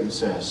Satan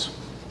says.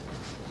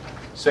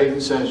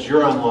 Satan says,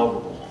 you're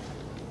unlovable.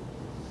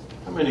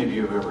 How many of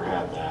you have ever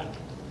had that?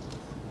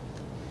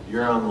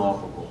 You're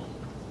unlovable.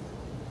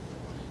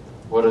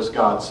 What does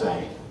God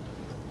say?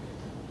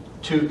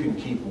 Two can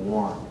keep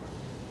warm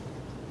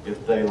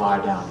if they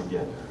lie down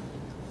together.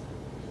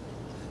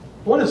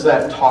 What is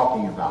that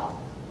talking about?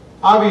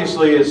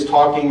 Obviously, it's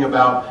talking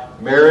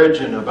about marriage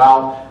and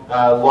about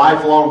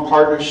lifelong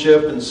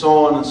partnership and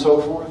so on and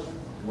so forth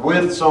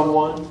with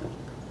someone.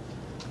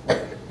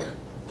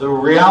 The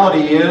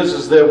reality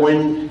is that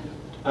when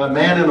a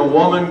man and a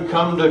woman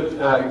come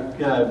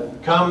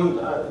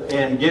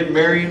and get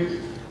married,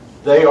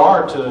 they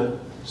are to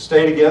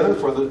stay together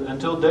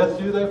until death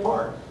do they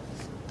part.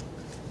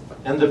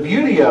 And the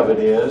beauty of it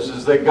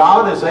is that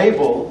God is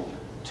able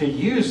to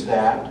use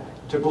that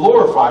to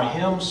glorify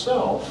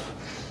Himself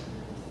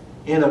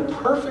in a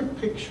perfect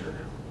picture.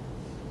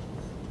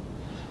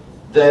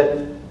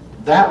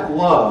 That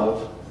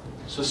love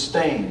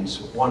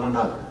sustains one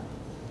another.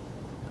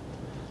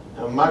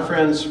 Now, my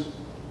friends,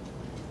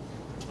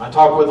 I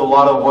talk with a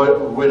lot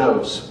of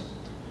widows.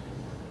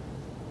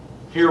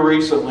 Here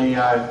recently,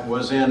 I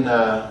was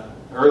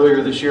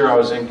earlier this year, I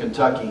was in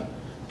Kentucky.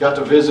 Got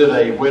to visit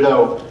a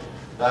widow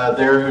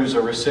there who's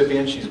a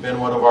recipient. She's been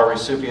one of our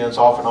recipients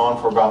off and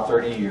on for about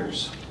 30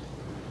 years.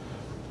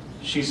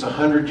 She's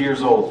 100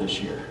 years old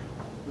this year.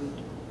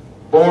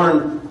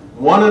 Born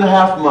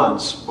 1.5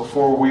 months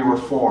before we were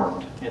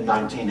formed in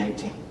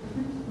 1918.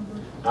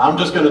 Now, I'm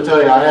just going to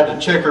tell you, I had to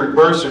check her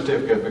birth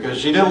certificate because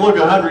she didn't look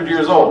 100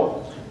 years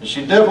old. And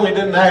she definitely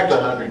didn't act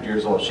 100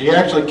 years old. She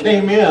actually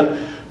came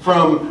in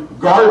from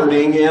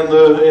gardening in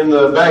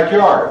the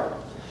backyard.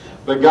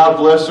 But God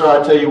bless her,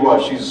 I tell you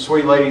what, she's a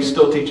sweet lady,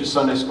 still teaches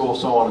Sunday school,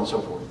 so on and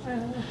so forth.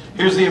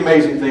 Here's the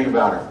amazing thing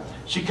about her.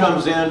 She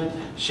comes in,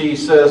 she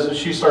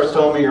starts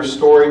telling me her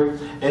story,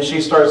 and she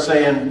starts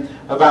saying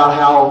about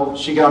how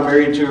she got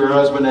married to her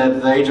husband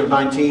at the age of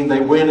 19. They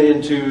went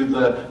into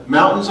the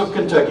mountains of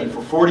Kentucky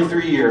for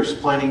 43 years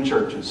planting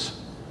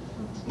churches.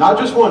 Not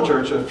just one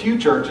church, a few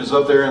churches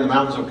up there in the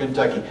mountains of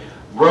Kentucky.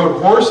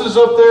 Rode horses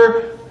up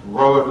there,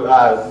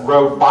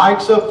 rode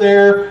bikes up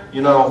there,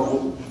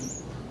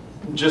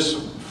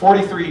 just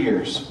 43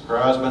 years. Her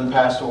husband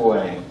passed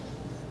away.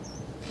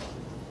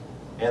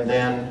 And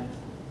then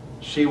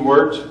she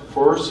worked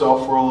for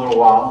herself for a little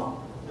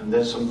while, and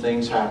then some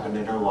things happened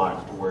in her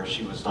life to where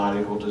she was not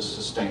able to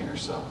sustain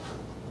herself.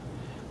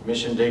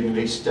 Mission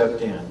Dignity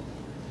stepped in.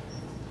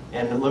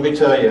 And let me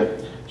tell you,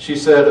 she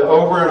said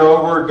over and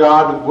over,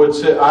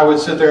 I would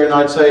sit there and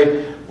I'd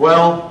say,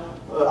 well,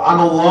 I'm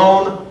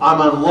alone,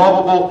 I'm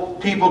unlovable,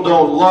 people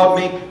don't love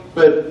me.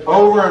 But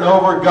over and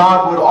over,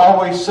 God would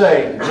always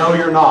say, no,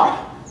 you're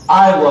not.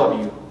 I love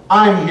you.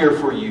 I'm here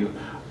for you.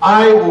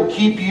 I will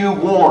keep you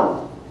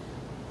warm.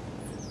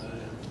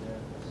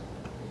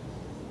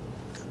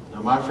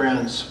 Now, my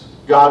friends,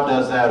 God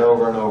does that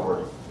over and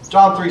over.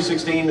 John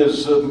 3:16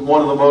 is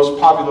one of the most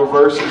popular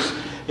verses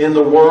in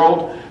the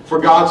world. For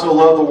God so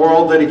loved the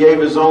world that He gave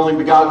His only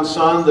begotten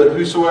Son, that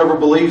whosoever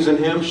believes in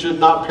Him should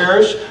not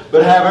perish,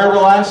 but have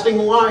everlasting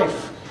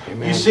life.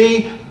 Amen. You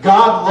see,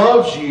 God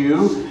loves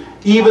you,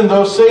 even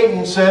though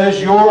Satan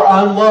says you're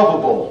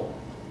unlovable.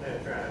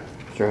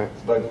 That's right.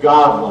 But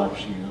God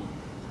loves you.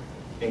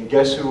 And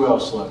guess who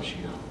else loves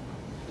you?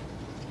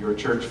 Your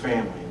church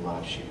family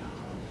loves you.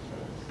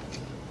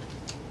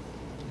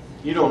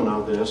 You don't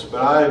know this,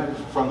 but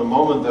from the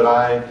moment that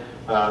I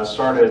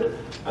started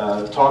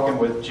talking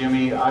with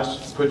Jimmy, I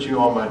put you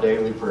on my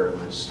daily prayer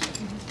list.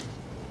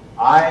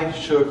 I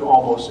shook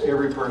almost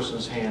every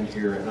person's hand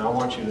here, and I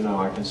want you to know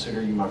I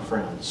consider you my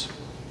friends.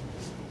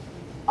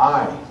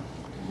 I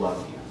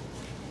love you.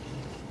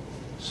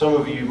 Some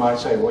of you might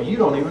say, well, you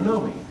don't even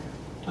know me.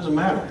 Doesn't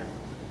matter.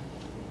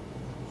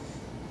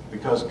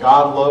 Because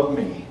God loved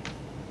me,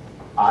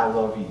 I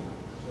love you.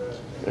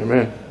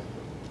 Amen.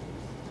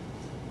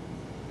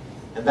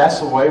 And that's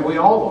the way we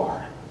all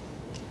are.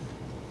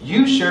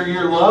 You share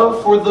your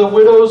love for the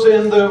widows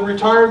and the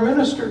retired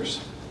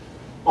ministers.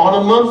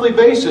 On a monthly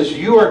basis,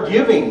 you are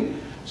giving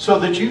so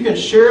that you can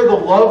share the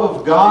love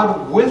of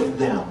God with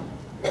them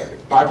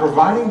by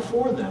providing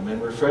for them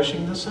and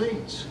refreshing the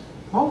saints.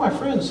 Oh, my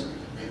friends,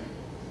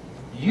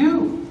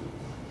 you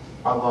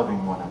are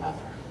loving one another.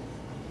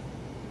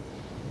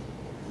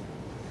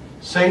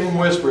 Satan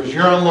whispers,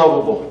 you're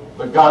unlovable.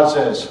 But God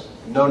says,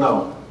 no,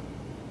 no.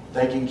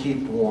 They can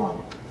keep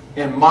warm.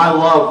 And my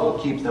love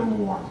will keep them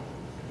warm.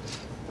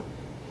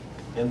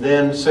 And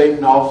then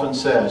Satan often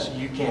says,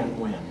 you can't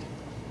win.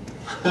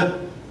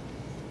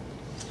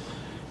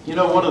 You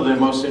know, one of the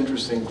most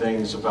interesting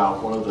things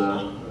about one of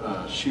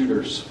the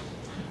shooters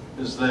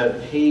is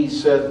that he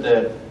said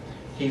that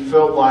he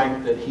felt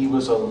like that he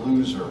was a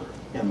loser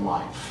in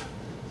life.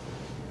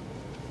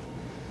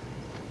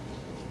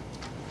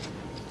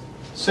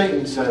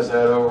 Satan says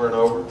that over and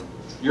over.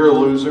 You're a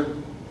loser.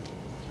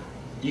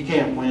 You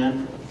can't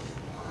win.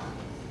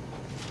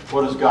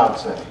 What does God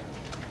say?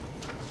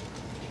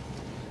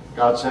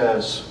 God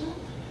says,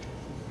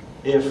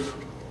 if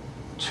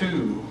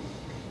two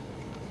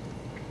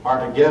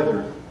are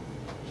together,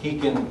 they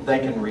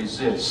can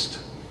resist.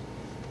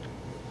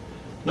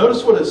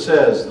 Notice what it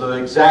says, the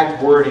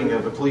exact wording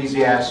of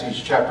Ecclesiastes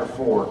chapter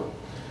 4.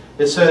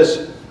 It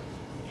says,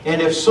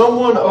 and if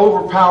someone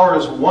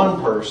overpowers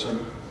one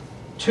person,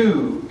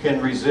 two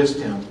can resist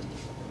him.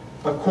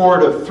 A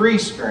cord of 3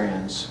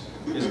 strands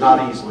is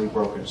not easily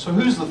broken. So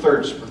who's the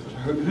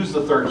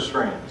third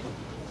strand?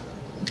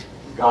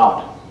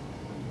 God.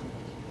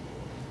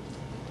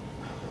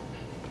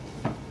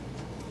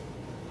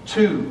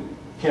 2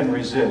 can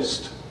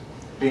resist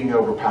being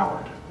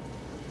overpowered.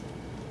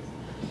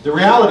 The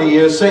reality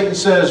is, Satan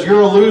says,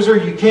 you're a loser,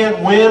 you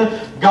can't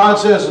win. God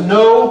says,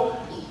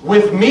 no,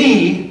 with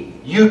me,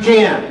 you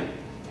can.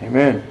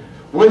 Amen.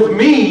 With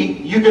me,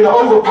 you can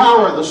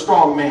overpower the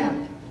strong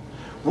man.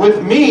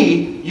 With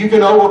me, you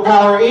can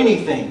overpower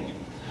anything.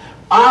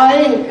 I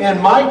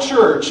and my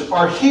church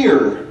are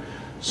here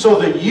so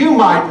that you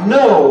might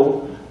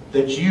know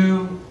that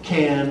you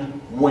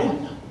can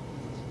win.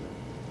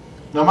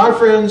 Now, my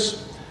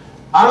friends,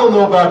 I don't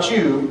know about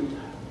you,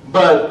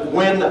 but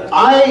when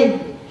I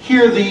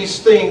hear these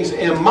things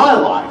in my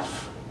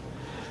life,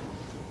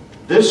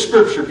 this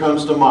scripture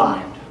comes to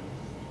mind.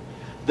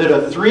 That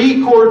a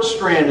 3-cord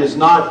strand is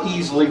not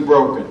easily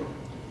broken.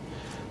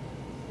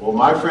 Well,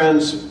 my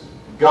friends,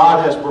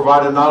 God has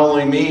provided not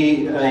only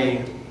me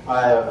a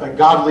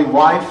godly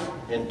wife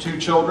and 2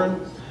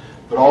 children,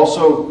 but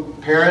also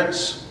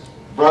parents,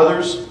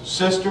 brothers,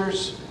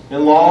 sisters,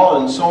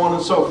 in-law, and so on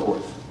and so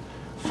forth.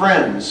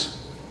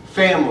 Friends,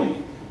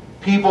 family,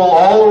 people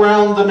all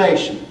around the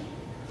nation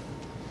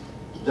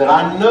that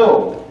I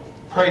know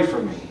pray for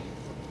me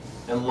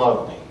and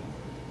love me.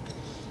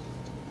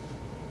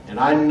 And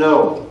I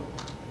know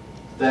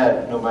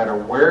that no matter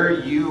where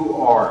you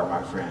are,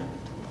 my friend,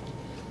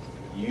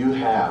 you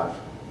have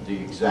the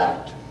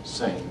exact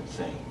same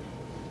thing.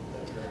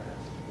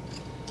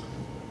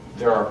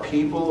 There are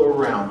people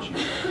around you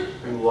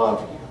who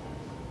love you.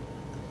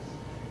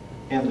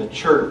 And the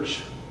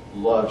church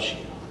loves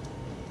you.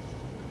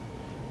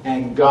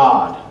 And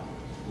God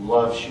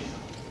loves you.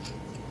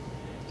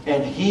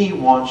 And He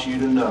wants you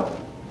to know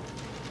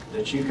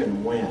that you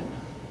can win,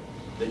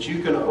 that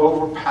you can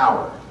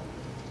overpower,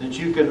 that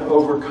you can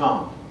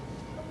overcome.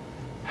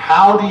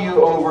 How do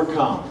you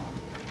overcome?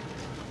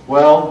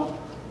 Well,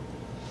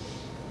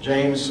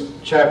 James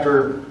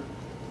chapter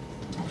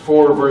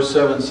 4 verse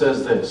 7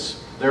 says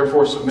this,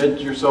 therefore submit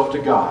yourself to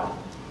God,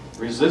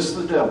 resist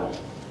the devil,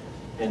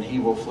 and he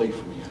will flee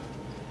from you.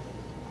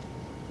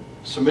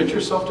 Submit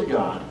yourself to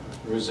God,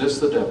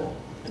 resist the devil,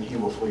 and he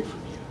will flee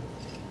from you.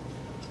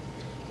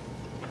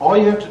 All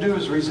you have to do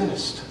is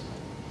resist,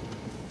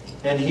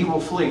 and he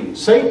will flee.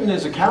 Satan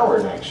is a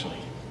coward, actually.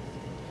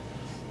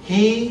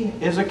 He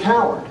is a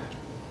coward.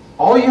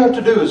 All you have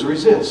to do is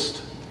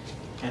resist,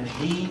 and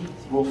he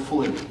will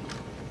flee.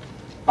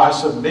 By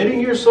submitting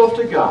yourself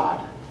to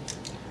God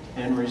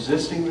and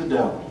resisting the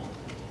devil.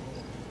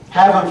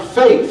 Having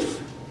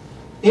faith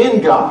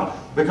in God,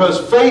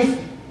 because faith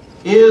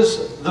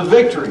is the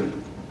victory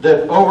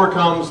that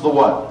overcomes the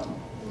what?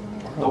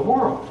 The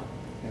world.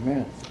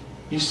 Amen.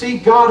 You see,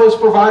 God has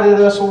provided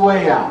us a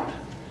way out.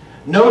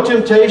 No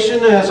temptation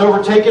has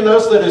overtaken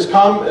us that is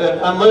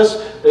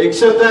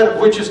except that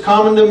which is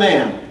common to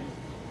man.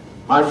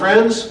 My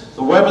friends,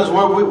 the weapons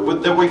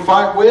that we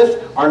fight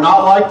with are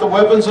not like the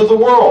weapons of the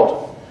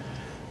world.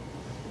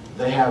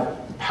 They have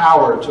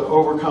power to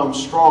overcome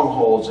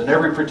strongholds and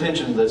every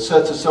pretension that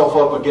sets itself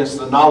up against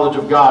the knowledge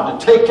of God,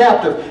 to take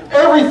captive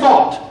every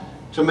thought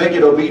to make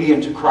it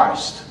obedient to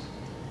Christ.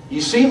 You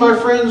see, my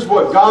friends,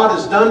 what God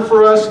has done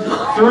for us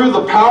through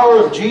the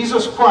power of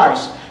Jesus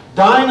Christ,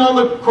 dying on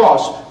the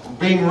cross,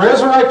 being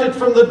resurrected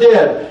from the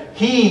dead.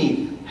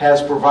 He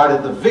has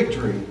provided the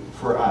victory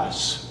for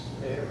us.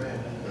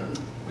 Amen.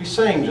 We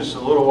sang just a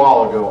little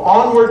while ago,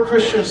 onward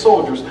Christian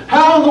soldiers.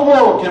 How in the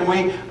world can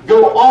we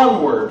go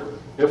onward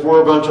if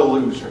we're a bunch of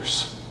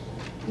losers?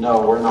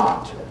 No, we're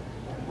not.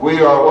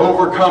 We are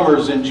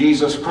overcomers in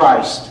Jesus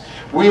Christ.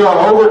 We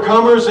are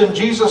overcomers in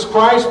Jesus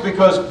Christ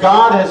because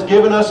God has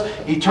given us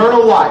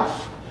eternal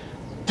life.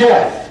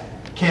 Death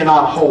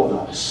cannot hold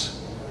us.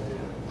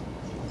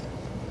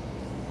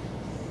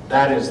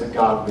 That is the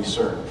God we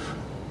serve.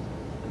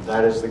 And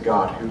that is the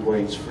God who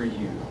waits for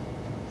you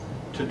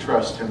to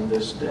trust Him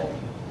this day,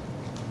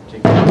 to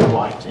give your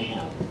life to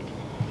Him,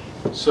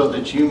 so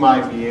that you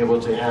might be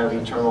able to have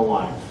eternal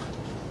life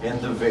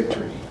and the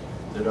victory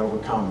that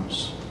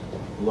overcomes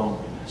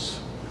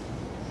loneliness.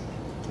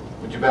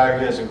 Would you bow your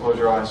heads and close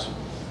your eyes?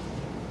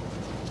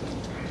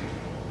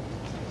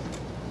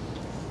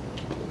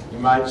 You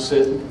might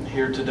sit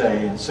here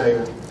today and say,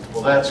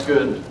 well, that's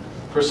good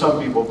for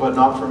some people, but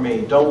not for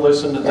me. Don't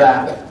listen to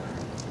that.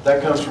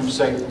 That comes from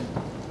Satan.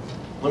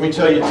 Let me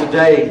tell you,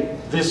 today,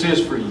 this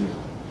is for you.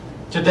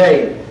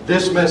 Today,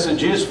 this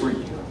message is for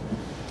you.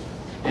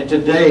 And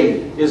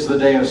today is the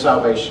day of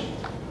salvation.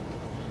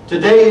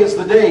 Today is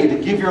the day to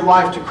give your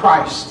life to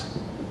Christ.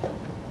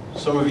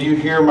 Some of you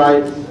here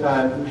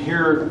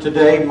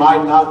today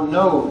might not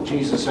know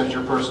Jesus as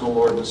your personal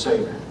Lord and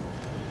Savior.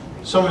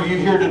 Some of you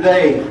here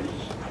today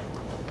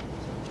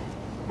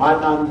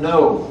might not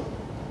know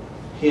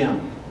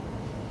Him.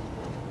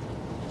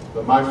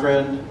 But my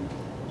friend,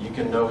 you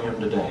can know Him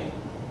today.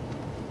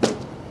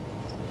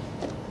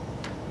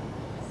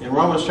 In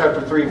Romans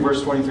chapter 3,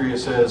 verse 23, it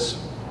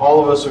says,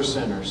 all of us are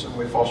sinners and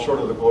we fall short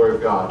of the glory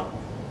of God.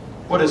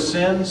 What is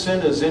sin?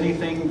 Sin is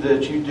anything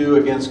that you do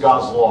against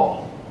God's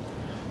law.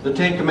 The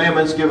Ten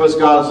Commandments give us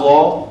God's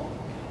law.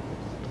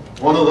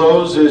 One of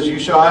those is, you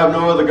shall have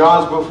no other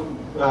gods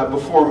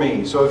before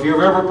me. So if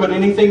you've ever put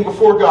anything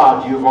before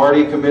God, you've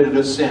already committed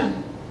a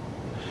sin.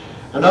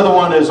 Another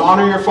one is,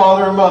 honor your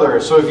father and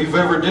mother. So if you've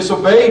ever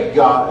disobeyed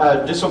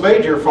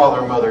your father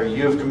and mother,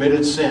 you have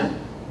committed sin.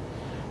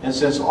 And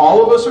since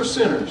all of us are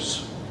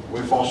sinners,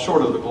 we fall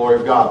short of the glory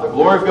of God. The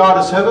glory of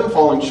God is heaven,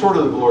 falling short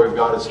of the glory of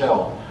God is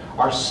hell.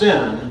 Our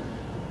sin,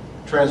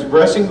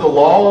 transgressing the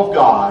law of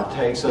God,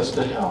 takes us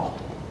to hell.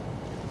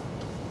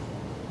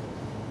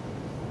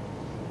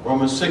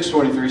 Romans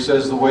 6:23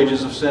 says, the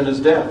wages of sin is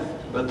death,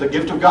 but the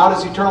gift of God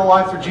is eternal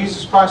life through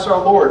Jesus Christ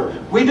our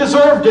Lord. We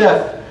deserve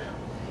death.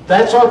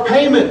 That's our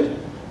payment.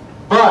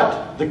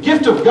 But the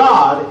gift of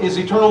God is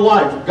eternal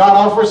life. God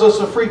offers us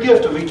a free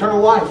gift of eternal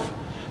life.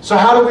 So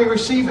how do we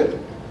receive it?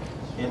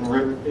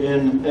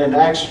 In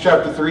Acts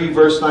chapter 3,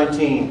 verse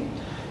 19,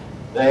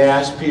 they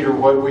asked Peter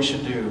what we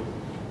should do.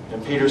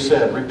 And Peter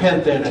said,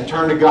 repent then and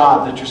turn to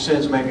God that your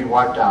sins may be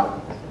wiped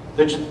out.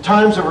 That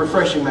times of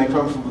refreshing may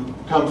come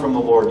from the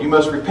Lord. You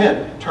must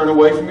repent, turn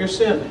away from your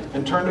sin,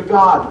 and turn to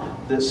God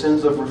that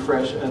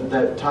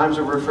times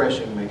of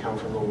refreshing may come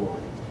from the Lord.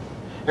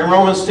 In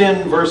Romans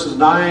 10, verse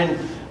 9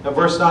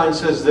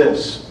 says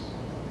this.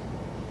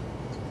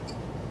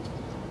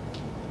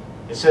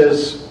 It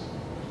says,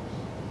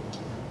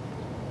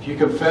 if you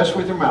confess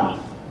with your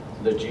mouth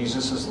that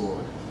Jesus is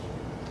Lord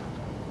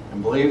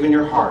and believe in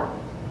your heart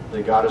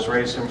that God has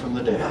raised Him from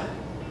the dead,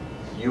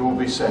 you will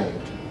be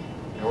saved.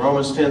 And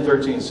Romans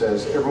 10:13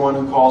 says, everyone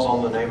who calls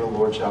on the name of the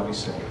Lord shall be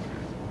saved.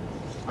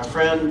 My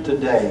friend,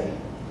 today,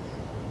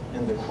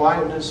 in the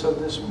quietness of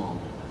this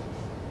moment,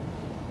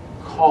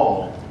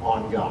 call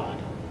on God.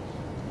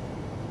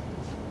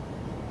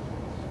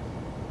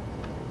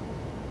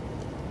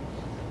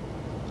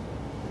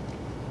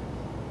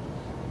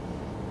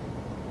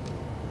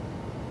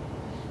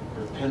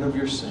 Repent of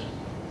your sin.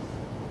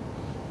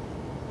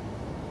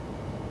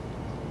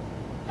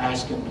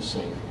 Ask Him to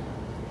save you.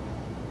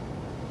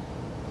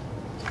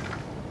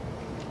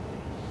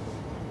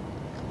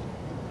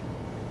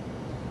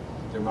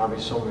 There might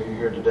be some of you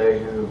here today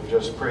who have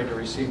just prayed to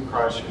receive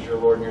Christ as your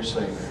Lord and your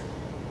Savior.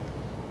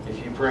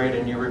 If you prayed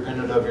and you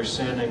repented of your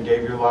sin and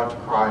gave your life to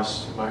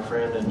Christ, my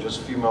friend, in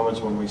just a few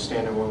moments when we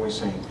stand and when we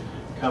sing,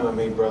 come and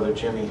meet Brother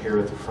Jimmy here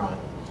at the front.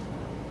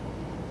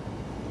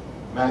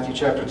 Matthew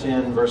chapter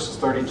 10, verses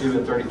 32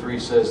 and 33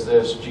 says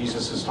this.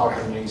 Jesus is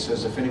talking and he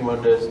says, if anyone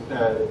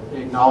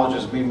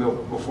acknowledges me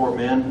before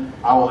men,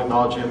 I will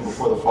acknowledge him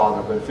before the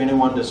Father. But if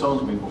anyone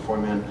disowns me before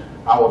men,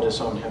 I will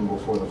disown him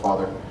before the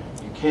Father.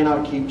 You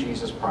cannot keep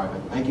Jesus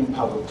private. Make him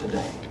public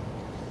today.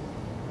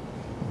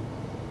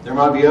 There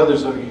might be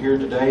others of you here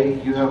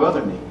today, you have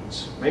other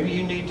needs. Maybe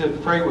you need to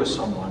pray with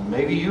someone.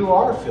 Maybe you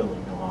are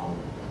feeling alone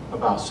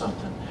about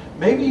something.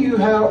 Maybe you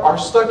are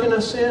stuck in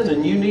a sin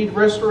and you need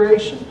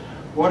restoration.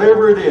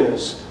 Whatever it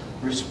is,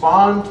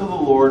 respond to the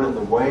Lord in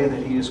the way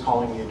that He is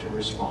calling you to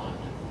respond.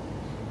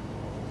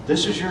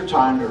 This is your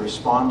time to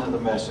respond to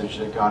the message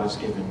that God has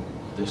given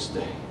this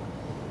day.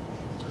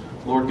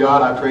 Lord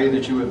God, I pray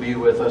that you would be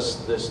with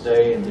us this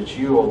day and that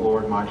you, O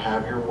Lord, might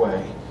have your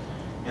way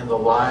in the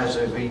lives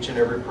of each and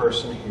every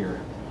person here.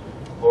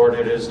 Lord,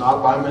 it is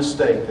not by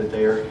mistake that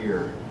they are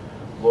here.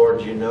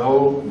 Lord, you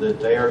know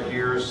that they are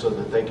here so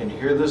that they can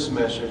hear this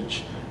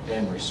message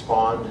and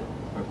respond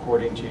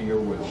according to your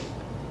will.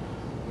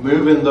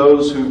 Move in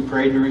those who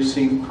prayed to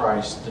receive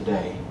Christ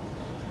today.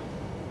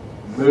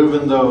 Move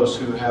in those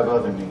who have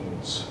other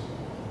needs.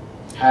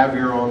 Have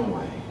your own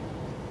way.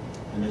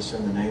 And it's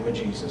in the name of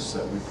Jesus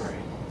that we pray.